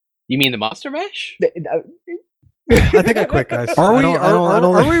 You mean the Monster Mash? I think I quit, guys. Are we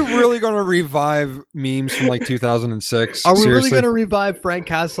really going to revive memes from like 2006? Are we Seriously? really going to revive Frank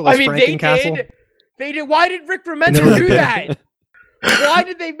Castle as Frankencastle? They did. Why did Rick Remender do that? Why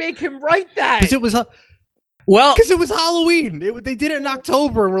did they make him write that? Because it was Halloween. They did it in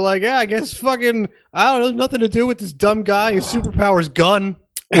October, and we're like, yeah, I guess fucking I don't know, nothing to do with this dumb guy. His superpower's gun.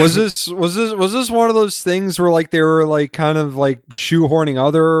 Was this one of those things where like they were like kind of like shoehorning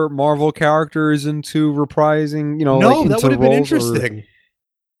other Marvel characters into reprising, No, like, that would have been roles, interesting.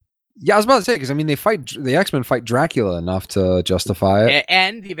 Yeah, I was about to say, because I mean the X-Men fight Dracula enough to justify it.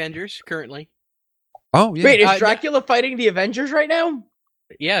 And the Avengers currently. Oh yeah. Wait, is Dracula fighting the Avengers right now?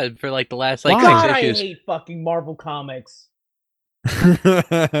 Yeah, for like the last God, 6 I issues. hate fucking Marvel comics. How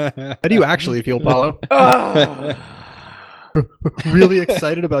do you actually feel, Paulo? Really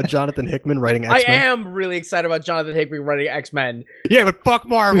excited about Jonathan Hickman writing X-Men? I am really excited about Jonathan Hickman writing X-Men. Yeah, but fuck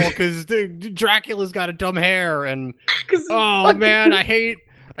Marvel, because Dracula's got a dumb hair, and fucking... man, I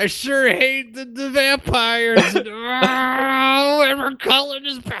sure hate the vampires. Edward Cullen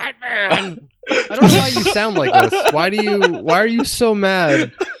is Batman. I don't know why you sound like this. Why are you so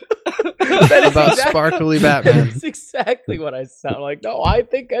mad about sparkly Batman? That's exactly what I sound like. No, I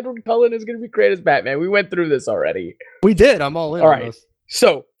think Edward Cullen is going to be great as Batman. We went through this already. We did. I'm all in All on right. this.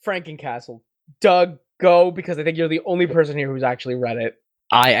 So, Frankencastle. Doug, go, because I think you're the only person here who's actually read it.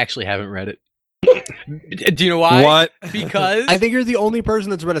 I actually haven't read it. Do you know why? What? Because I think you're the only person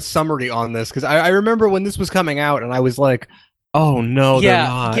that's read a summary on this, because I remember when this was coming out, and I was like, oh no, they're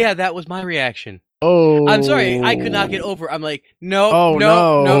not. Yeah, that was my reaction. Oh, I'm sorry, I could not get over. I'm like, no, Oh,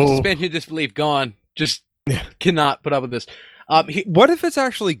 no, no. suspension of disbelief gone. Just cannot put up with this. What if it's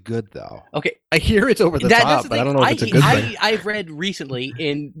actually good though? Okay, I hear it's over the that's top, the but I thing. don't know if it's a good thing. I've read recently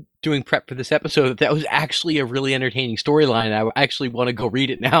in doing prep for this episode that was actually a really entertaining storyline. I actually want to go read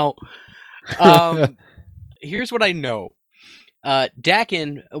it now. Here's what I know.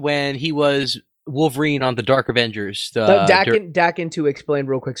 Dakin, when he was Wolverine on the Dark Avengers. Dakin, to explain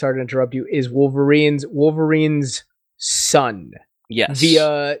real quick, sorry to interrupt you, is Wolverine's son. Yes.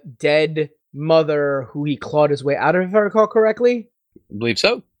 Via dead mother who he clawed his way out of, if I recall correctly. I believe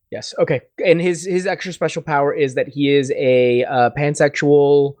so. Yes. Okay. And his extra special power is that he is a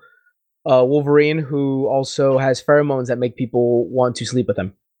pansexual Wolverine who also has pheromones that make people want to sleep with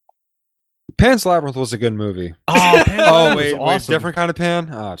him. Pan's Labyrinth was a good movie. Oh, Oh wait, awesome. different kind of Pan.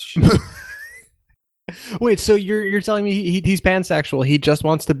 Oh shit. Wait, so you're telling me he's pansexual? He just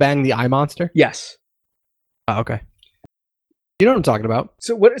wants to bang the eye monster? Yes. Oh, okay. You know what I'm talking about.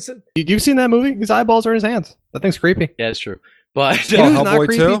 So what is it? You've seen that movie? His eyeballs are in his hands. That thing's creepy. Yeah, it's true. But You know who's not Hellboy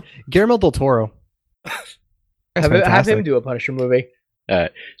creepy? 2? Guillermo del Toro. That's Have him fantastic. do a Punisher movie.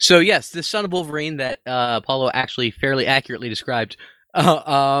 so yes, the son of Wolverine that Paulo actually fairly accurately described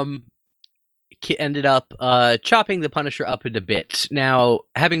ended up chopping the Punisher up into bits. Now,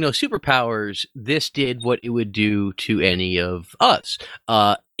 having no superpowers, this did what it would do to any of us.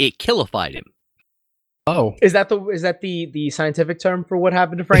 It killified him. Oh. Is that the scientific term for what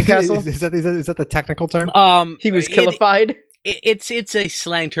happened to Frank Castle? is that the technical term? He was killified. It's a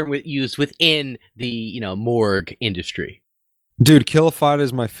slang term used within the morgue industry. Dude, Killified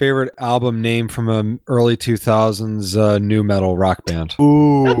is my favorite album name from an early 2000s new metal rock band.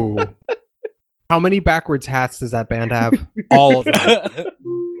 Ooh. How many backwards hats does that band have? All of them.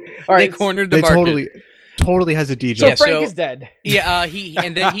 All right. They cornered the They market. totally has a DJ. So Yeah, Frank so- is dead. Yeah,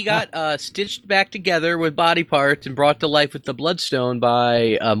 then he got stitched back together with body parts and brought to life with the Bloodstone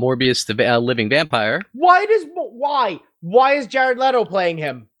by Morbius, the living vampire. Why is Jared Leto playing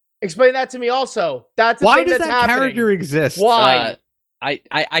him? Explain that to me also. That's a Why thing does that's that happening. character exist? Why?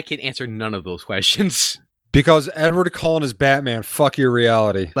 I can answer none of those questions. Because Edward Cullen is Batman. Fuck your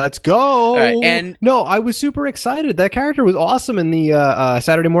reality. Let's go. right, and- no, I was super excited. That character was awesome in the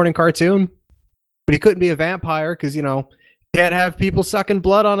Saturday morning cartoon, but he couldn't be a vampire because can't have people sucking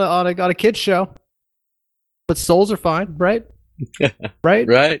blood on a kids show. But souls are fine, right? Right?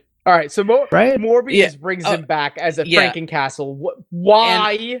 Right. All right, so Right? Morbius Yeah, brings him back as a yeah. Frankencastle.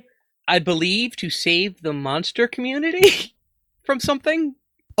 Why? I believe to save the monster community from something.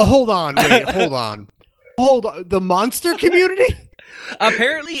 Oh, hold on. Wait, hold on. Hold on. The monster community?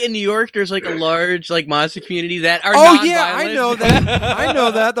 Apparently, in New York, there's like a large monster community that are. Oh yeah, I non-violent. know that. I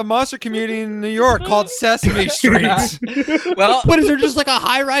know that. The monster community in New York called Sesame Street. Well, What is there just like a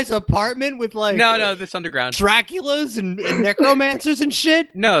high-rise apartment with no, this underground. Draculas and necromancers and shit?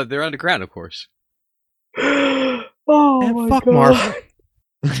 No, they're underground, of course. Oh Man, my fuck God. Marvel.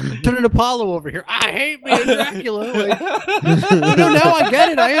 Turning Apollo over here. I hate being Dracula. Now I get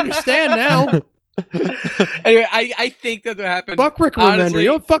it. I understand now. Anyway, I think that happened. Fuck Rick Honestly-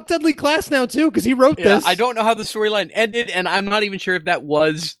 Remender. Fuck Deadly Class now too, because he wrote Yeah, this. I don't know how the storyline ended, and I'm not even sure if that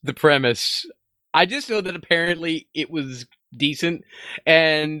was the premise. I just know that apparently it was decent,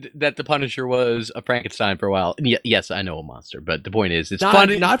 and that the Punisher was a Frankenstein for a while. And yes, I know a monster, but the point is, it's Not-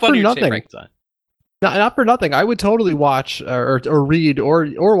 funny. not for funnier to say nothing. Frankenstein. Not for nothing. I would totally watch or read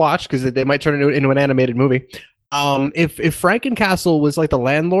or watch because they might turn it into an animated movie. If Frankencastle was like the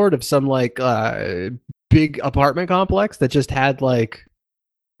landlord of some big apartment complex that just had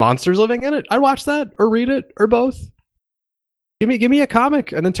monsters living in it, I'd watch that or read it or both. Give me a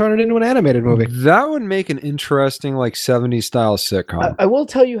comic and then turn it into an animated movie. That would make an interesting 70s style sitcom. I will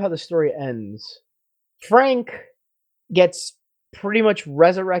tell you how the story ends. Frank gets pretty much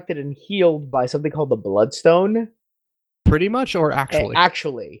resurrected and healed by something called the Bloodstone. Pretty much, or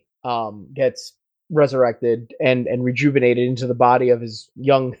Actually, gets resurrected and rejuvenated into the body of his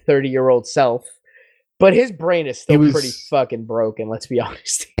young 30-year-old self. But his brain is still pretty fucking broken, let's be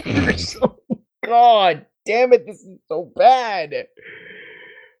honest here. So, God damn it, this is so bad.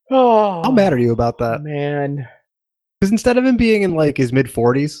 Oh, How mad are you about that? man? Because instead of him being in his mid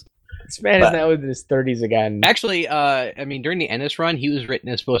 40s, This man is now in his 30s again. Actually, during the Ennis run, he was written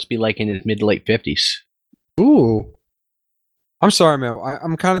as supposed to be in his mid to late 50s. ooh, I'm sorry, man.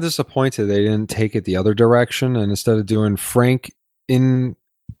 I'm kind of disappointed they didn't take it the other direction, and instead of doing Frank in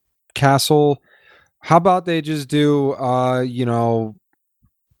Castle, how about they just do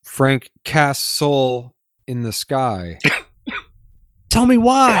Frank Castle in the sky? tell me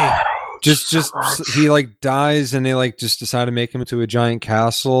why. Just he dies, and they just decide to make him into a giant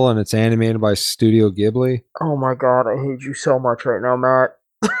castle, and it's animated by Studio Ghibli. Oh my God, I hate you so much right now, Matt.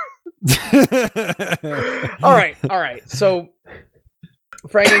 all right. So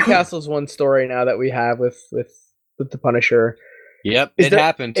Frankencastle's one story now that we have with the Punisher. Yep, Is it there-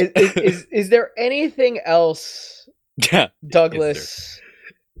 happened. Is there anything else, Yeah. Douglas,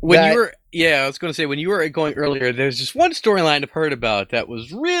 When you were, I was going to say, when you were going earlier, there's just one storyline I've heard about that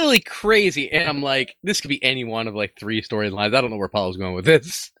was really crazy, and I'm like, this could be any one of like 3 storylines. I don't know where Paul's going with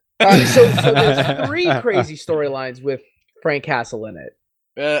this. So there's 3 crazy storylines with Frank Castle in it.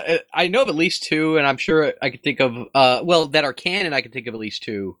 I know of at least 2, and I'm sure I could think of, that are canon, I can think of at least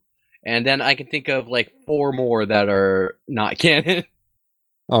 2. And then I can think of like 4 more that are not canon.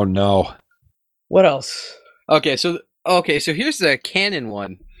 Oh no. What else? Okay, so here's the canon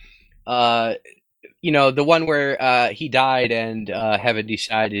one. The one where he died and heaven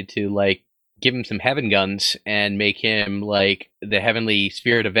decided to like give him some heaven guns and make him like the heavenly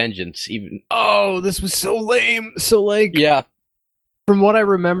spirit of vengeance. Even this was so lame. So like, yeah, from what I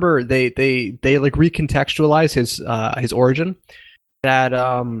remember, they like recontextualize his origin. That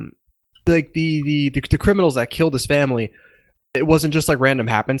like the criminals that killed his family, it wasn't just like random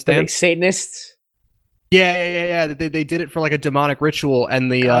happenstance. Like Satanists. Yeah. They did it for like a demonic ritual,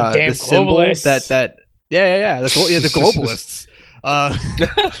 and the symbol globalists. the globalists.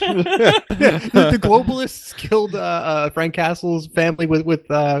 The globalists killed Frank Castle's family with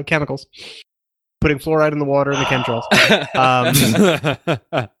chemicals, putting fluoride in the water and the chemtrails.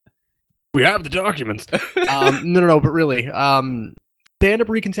 We have the documents. No, but really, they end up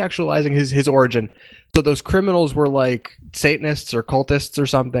recontextualizing his origin. So those criminals were like Satanists or cultists or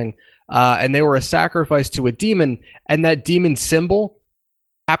something, and they were a sacrifice to a demon, and that demon symbol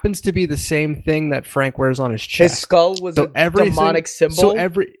happens to be the same thing that Frank wears on his chest. His skull was a demonic symbol. So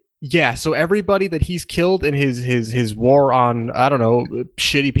everybody that he's killed in his war on, I don't know,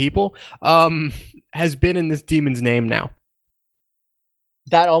 shitty people, has been in this demon's name now.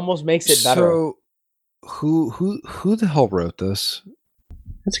 That almost makes it better. So, who the hell wrote this?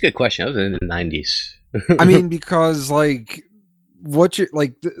 that's a good question. That was in the 90s. I mean, because like, what you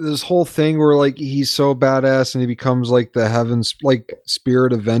like this whole thing where like he's so badass and he becomes like the heavens like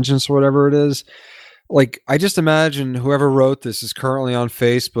spirit of vengeance or whatever it is. Like, I just imagine whoever wrote this is currently on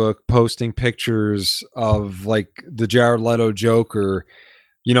Facebook posting pictures of like the Jared Leto Joker,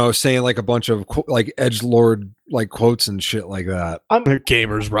 saying like a bunch of like edgelord like quotes and shit like that.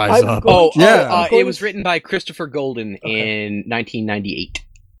 Gamers rise up. It was written by Christopher Golden in 1998.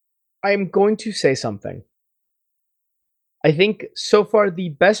 I'm going to say something. I think so far the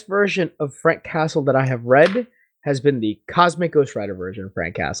best version of Frank Castle that I have read has been the Cosmic Ghost Rider version of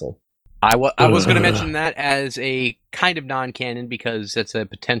Frank Castle. I was going to mention that as a kind of non-canon because that's a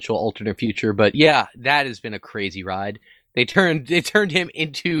potential alternate future, but yeah, that has been a crazy ride. They turned him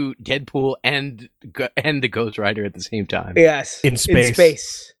into Deadpool and the Ghost Rider at the same time. Yes, In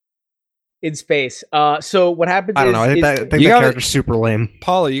space. So what happens? I don't know. I think that character's super lame.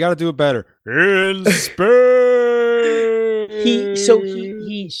 Paula, you got to do it better. In space.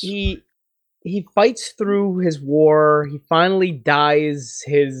 He fights through his war. He finally dies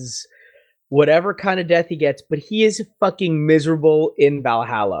his whatever kind of death he gets, but he is fucking miserable in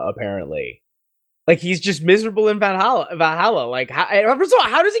Valhalla. Apparently, like he's just miserable in Valhalla. Like, first of all,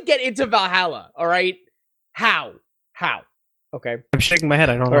 how does he get into Valhalla? All right, how? Okay, I'm shaking my head.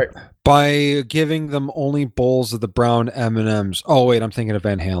 I don't know. All right. By giving them only bowls of the brown M&Ms. Oh wait, I'm thinking of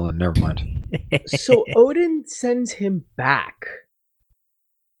Van Halen. Never mind. So Odin sends him back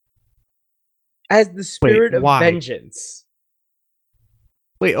as the spirit of vengeance.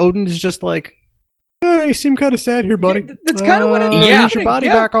 Wait, Odin is just like, you seem kind of sad here, buddy. Yeah, that's kind of what happened. Get your body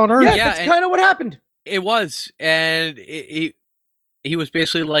back on Earth. Yeah, that's kind of what happened. It was, and he was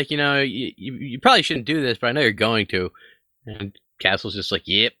basically like, you probably shouldn't do this, but I know you're going to. And Castle's just like,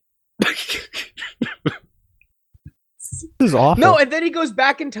 yep. This is awful. No, and then he goes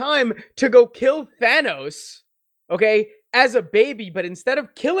back in time to go kill Thanos, okay, as a baby, but instead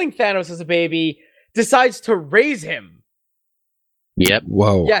of killing Thanos as a baby, decides to raise him. Yep.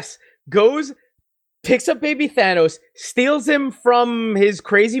 Whoa. Yes. Goes, picks up baby Thanos, steals him from his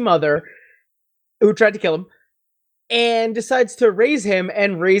crazy mother, who tried to kill him, and decides to raise him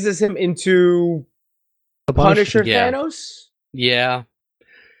and raises him into the Punisher Thanos. Yeah.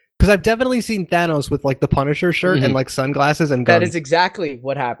 Because I've definitely seen Thanos with like the Punisher shirt and like sunglasses and guns. That is exactly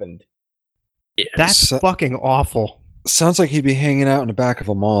what happened. Yeah. That's fucking awful. Sounds like he'd be hanging out in the back of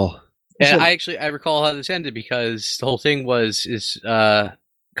a mall. And I recall how this ended because the whole thing was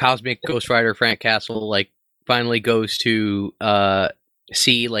Cosmic Ghost Rider Frank Castle like finally goes to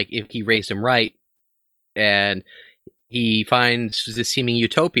see like if he raised him right, and he finds this seeming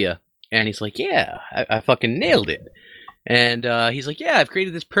utopia, and he's like, yeah, I fucking nailed it. And he's like, yeah, I've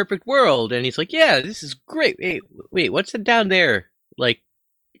created this perfect world. And he's like, yeah, this is great. Wait, what's it down there? Like,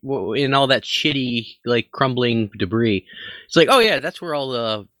 in all that shitty, like, crumbling debris. It's like, oh, yeah, that's where all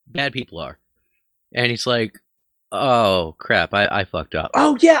the bad people are. And he's like, Oh crap! I fucked up.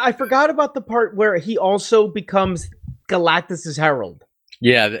 Oh yeah, I forgot about the part where he also becomes Galactus's herald.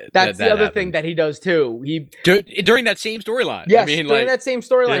 Yeah, That's that the other happened. thing that he does too. He during that same storyline. yes, I mean, during like, that same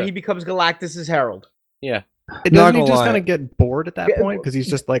storyline, yeah. he becomes Galactus's herald. yeah. Doesn't Not he gonna just lie. kind of get bored at that Yeah, point because he's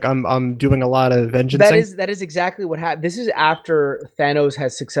just like, I'm doing a lot of vengeance. That is exactly what happened. This is after Thanos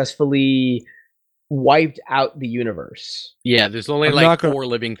has successfully wiped out the universe. Yeah, there's only I'm like not gonna- 4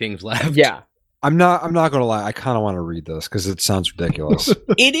 living things left. Yeah. I'm not gonna lie. I kind of want to read this because it sounds ridiculous.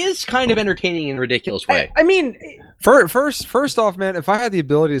 It is kind of entertaining in a ridiculous way. I mean, First off, man, if I had the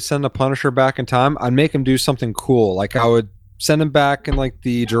ability to send the Punisher back in time, I'd make him do something cool. Like I would send him back in like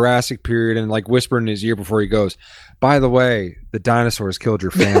the Jurassic period and like whisper in his ear before he goes, "By the way, the dinosaurs killed your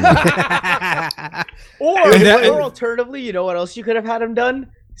family." or alternatively, you know what else you could have had him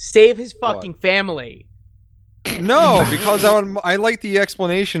done? Save his fucking family. No, because I like the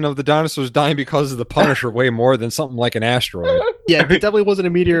explanation of the dinosaurs dying because of the Punisher way more than something like an asteroid. Yeah, it definitely wasn't a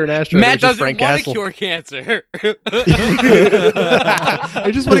meteor and asteroid. Matt it was just doesn't Frank want to Castle. cure cancer.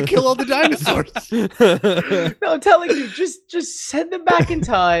 I just want to kill all the dinosaurs. No, I'm telling you, just send him back in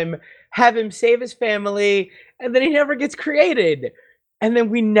time, have him save his family, and then he never gets created. And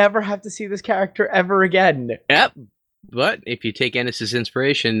then we never have to see this character ever again. Yep. But if you take Ennis's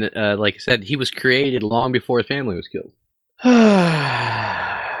inspiration, like I said, he was created long before his family was killed.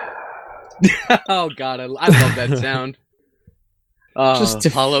 Oh God, I love that sound. Just to-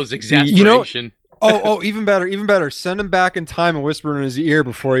 Apollo's exasperation. Oh, even better. Send him back in time and whisper in his ear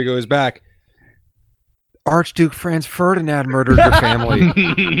before he goes back. Archduke Franz Ferdinand murdered your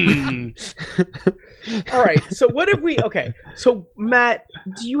family. All right. So what if we? Okay. So Matt,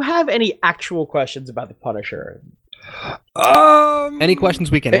 do you have any actual questions about the Punisher? Any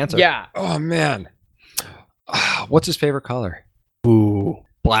questions we can answer? Yeah. Oh man, what's his favorite color? Ooh,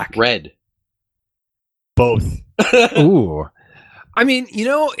 black. Red. Both. Ooh. I mean, you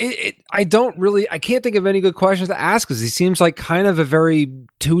know, I can't think of any good questions to ask because he seems like kind of a very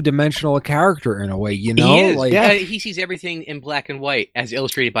two-dimensional character in a way, you know? He is. Like, Yeah. He sees everything in black and white as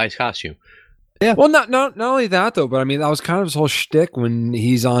illustrated by his costume. well, not only that though, but I mean, that was kind of his whole shtick when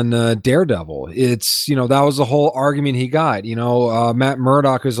he's on Daredevil. It's, you know, that was the whole argument he got. You know, Matt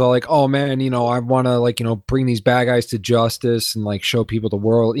Murdock is all like, "Oh man, you know, I want to like, you know, bring these bad guys to justice and like show people the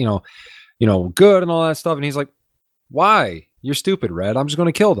world, you know, good and all that stuff." And he's like, "Why? You're stupid, Red. I'm just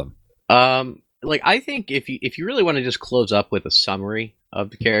going to kill them." Like I think if you really want to just close up with a summary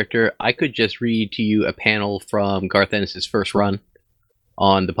of the character, I could just read to you a panel from Garth Ennis's first run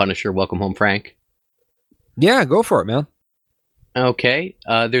on The Punisher, Welcome Home Frank. Yeah, go for it, man. Okay.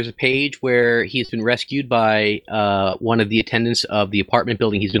 There's a page where he's been rescued by one of the attendants of the apartment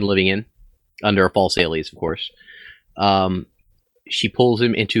building he's been living in, under a false alias, of course. She pulls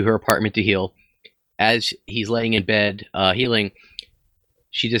him into her apartment to heal. As he's laying in bed healing,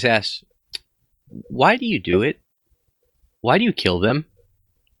 she just asks, "Why do you do it? Why do you kill them?"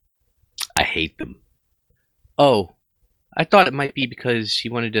 "I hate them." "Oh, I thought it might be because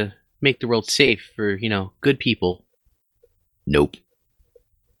you wanted to make the world safe for, you know, good people." "Nope."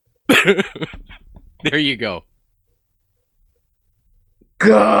 There you go.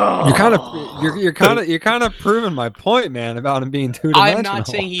 Go. You're kind of proving my point, man, about him being two-dimensional. I'm not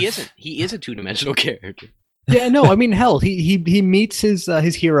saying he isn't. He is a two-dimensional character. Yeah, no, I mean, hell, he meets his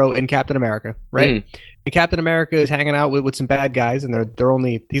hero in Captain America, right? And Captain America is hanging out with some bad guys, and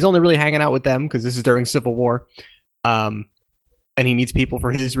he's only really hanging out with them because this is during Civil War, and he needs people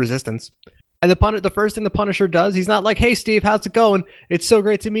for his resistance. And the first thing the Punisher does, he's not like, "Hey, Steve, how's it going? It's so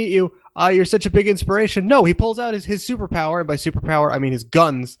great to meet you. You're such a big inspiration." No, he pulls out his superpower, and by superpower I mean his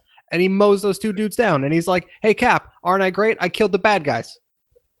guns, and he mows those two dudes down. And he's like, "Hey, Cap, aren't I great? I killed the bad guys."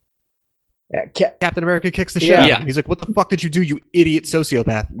 Yeah, Captain America kicks the shit Yeah. out of Yeah. him. He's like, "What the fuck did you do, you idiot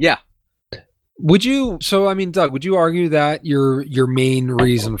sociopath?" Yeah. Doug, would you argue that your main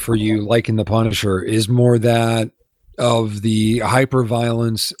reason for you liking the Punisher is more that of the hyper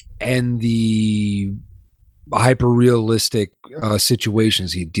violence and the hyper realistic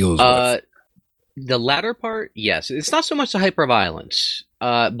situations he deals with? The latter part, yes. It's not so much the hyperviolence,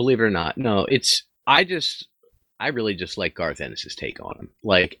 believe it or not. No, I really just like Garth Ennis' take on him.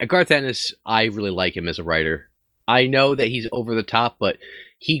 Like, Garth Ennis, I really like him as a writer. I know that he's over the top, but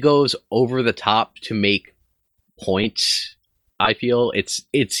he goes over the top to make points. I feel it's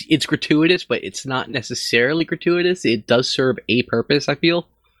gratuitous, but it's not necessarily gratuitous. It does serve a purpose, I feel.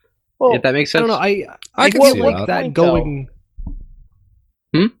 Well, If that makes I sense. don't know. I can feel see like that. that Point, going.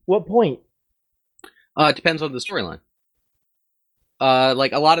 what point? It depends on the storyline.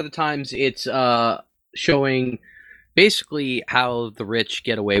 Like a lot of the times it's showing basically how the rich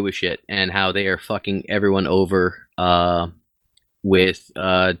get away with shit and how they are fucking everyone over with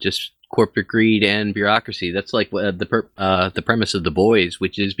just corporate greed and bureaucracy. That's like the premise of The Boys,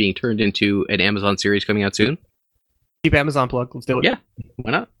 which is being turned into an Amazon series coming out soon. Keep Amazon plug. Let's do it. Yeah,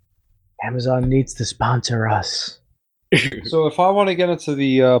 why not? Amazon needs to sponsor us. So if I want to get into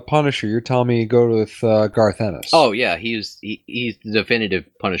the Punisher, you're telling me go with Garth Ennis. Oh yeah, he's the definitive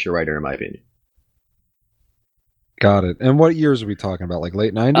Punisher writer in my opinion. Got it. And what years are we talking about? Like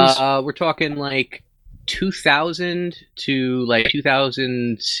late 90s? We're talking like 2000 to like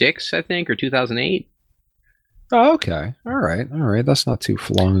 2006, I think, or 2008. Oh, okay. All right. That's not too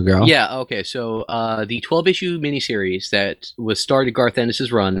long ago. Yeah, okay. So the 12-issue miniseries that was started Garth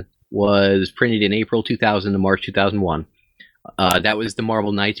Ennis' run was printed in April 2000 to March 2001. That was the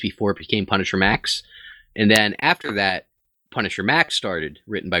Marvel Knights before it became Punisher Max. And then after that, Punisher Max started,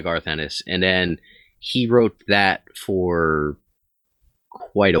 written by Garth Ennis. And then he wrote that for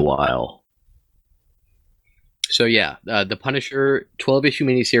quite a while. So yeah, the Punisher 12-issue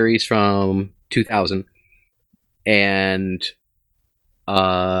miniseries from 2000 and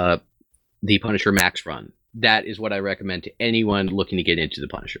the Punisher Max run. That is what I recommend to anyone looking to get into the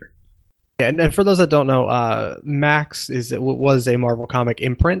Punisher. Yeah, and for those that don't know, Max was a Marvel comic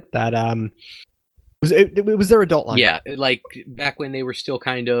imprint that it was their adult line. Yeah, like back when they were still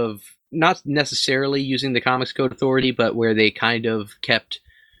kind of not necessarily using the Comics Code Authority, but where they kind of kept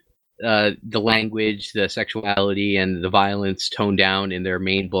the language, the sexuality, and the violence toned down in their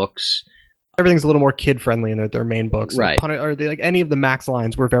main books. Everything's a little more kid friendly in their main books. Right. Or they, like any of the Max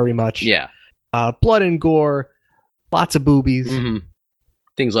lines were very much blood and gore, lots of boobies. Mm-hmm.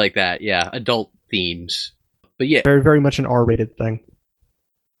 Things like that, yeah. Adult themes. But yeah. Very, very much an R-rated thing.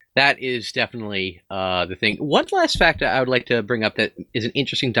 That is definitely the thing. One last fact I would like to bring up that is an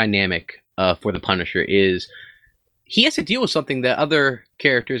interesting dynamic for the Punisher is he has to deal with something that other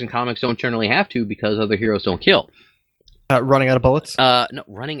characters in comics don't generally have to because other heroes don't kill. Running out of bullets? No,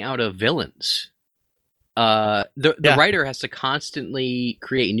 running out of villains. The writer has to constantly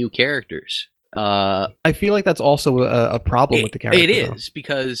create new characters. I feel like that's also a problem with the character. It is,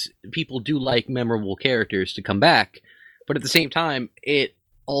 because people do like memorable characters to come back, but at the same time, it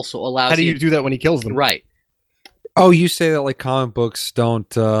also allows... How do you do that when he kills them? Right. Oh, you say that like comic books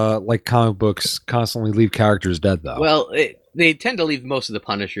don't, like comic books constantly leave characters dead, though. Well, they tend to leave most of the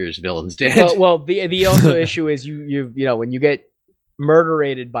Punisher's villains dead. Well, the also issue is you know when you get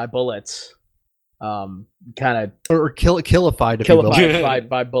murderated by bullets, kind of or killified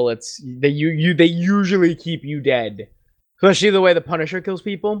by bullets, they usually keep you dead, especially the way the Punisher kills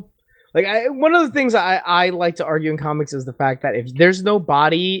people. Like one of the things I like to argue in comics is the fact that if there's no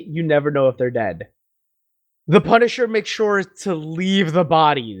body, you never know if they're dead. The Punisher makes sure to leave the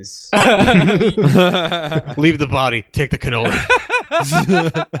bodies. Leave the body. Take the cannoli.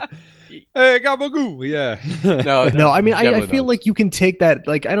 Hey, gabagoo. Yeah. No. I mean, I feel like you can take that.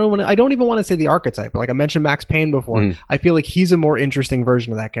 Like, I don't even want to say the archetype. Like I mentioned, Max Payne before. I feel like he's a more interesting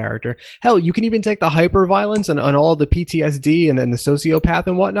version of that character. Hell, you can even take the hyper violence and all the PTSD and the sociopath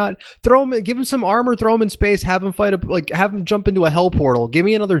and whatnot. Throw him, give him some armor, throw him in space, have him fight have him jump into a hell portal. Give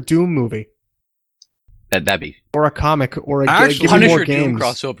me another Doom movie. That'd be, or a comic, or actually, give me more Punisher games. Doom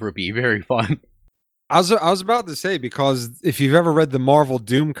crossover would be very fun. I was about to say, because if you've ever read the Marvel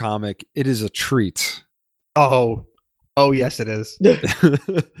Doom comic, it is a treat. Oh yes, it is.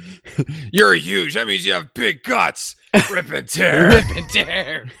 You're huge. That means you have big guts. Rip and tear. Rip and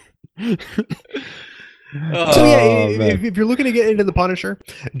tear. So yeah, if you're looking to get into the Punisher,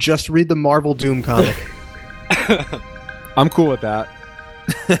 just read the Marvel Doom comic. I'm cool with that.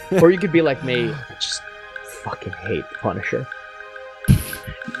 Or you could be like me, just fucking hate the Punisher.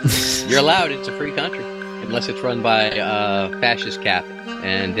 You're allowed. It's a free country, unless it's run by fascist Cap,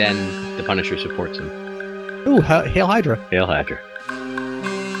 and then the Punisher supports him. Ooh, Hail Hydra! Hail Hydra!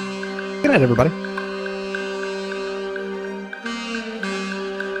 Good night, everybody.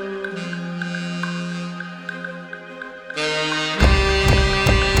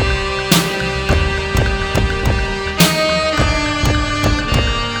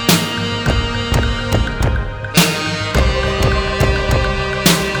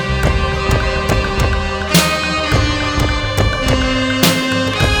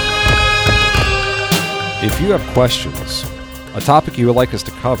 If you have questions, a topic you would like us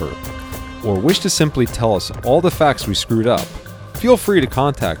to cover, or wish to simply tell us all the facts we screwed up, feel free to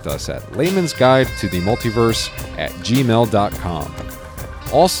contact us at laymansguidetothemultiverse@gmail.com.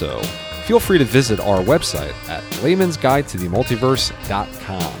 Also, feel free to visit our website at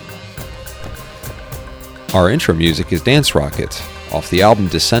laymansguidetothemultiverse.com. Our intro music is Dance Rocket, off the album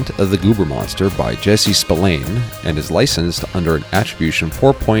Descent of the Goober Monster by Jesse Spillane, and is licensed under an Attribution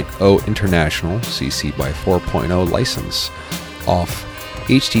 4.0 International CC by 4.0 license off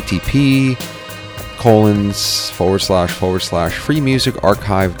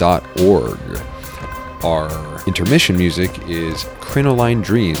http://freemusicarchive.org. Our intermission music is Crinoline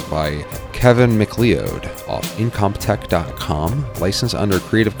Dreams by Kevin MacLeod off Incompetech.com, licensed under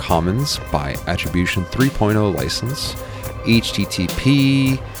Creative Commons by Attribution 3.0 license,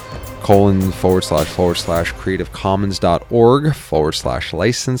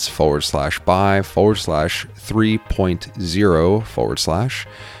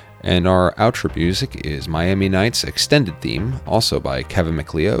 and our outro music is Miami Nights Extended Theme, also by Kevin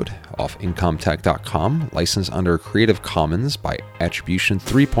MacLeod, off Incompetech.com, licensed under Creative Commons by Attribution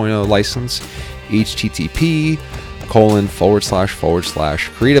 3.0 license,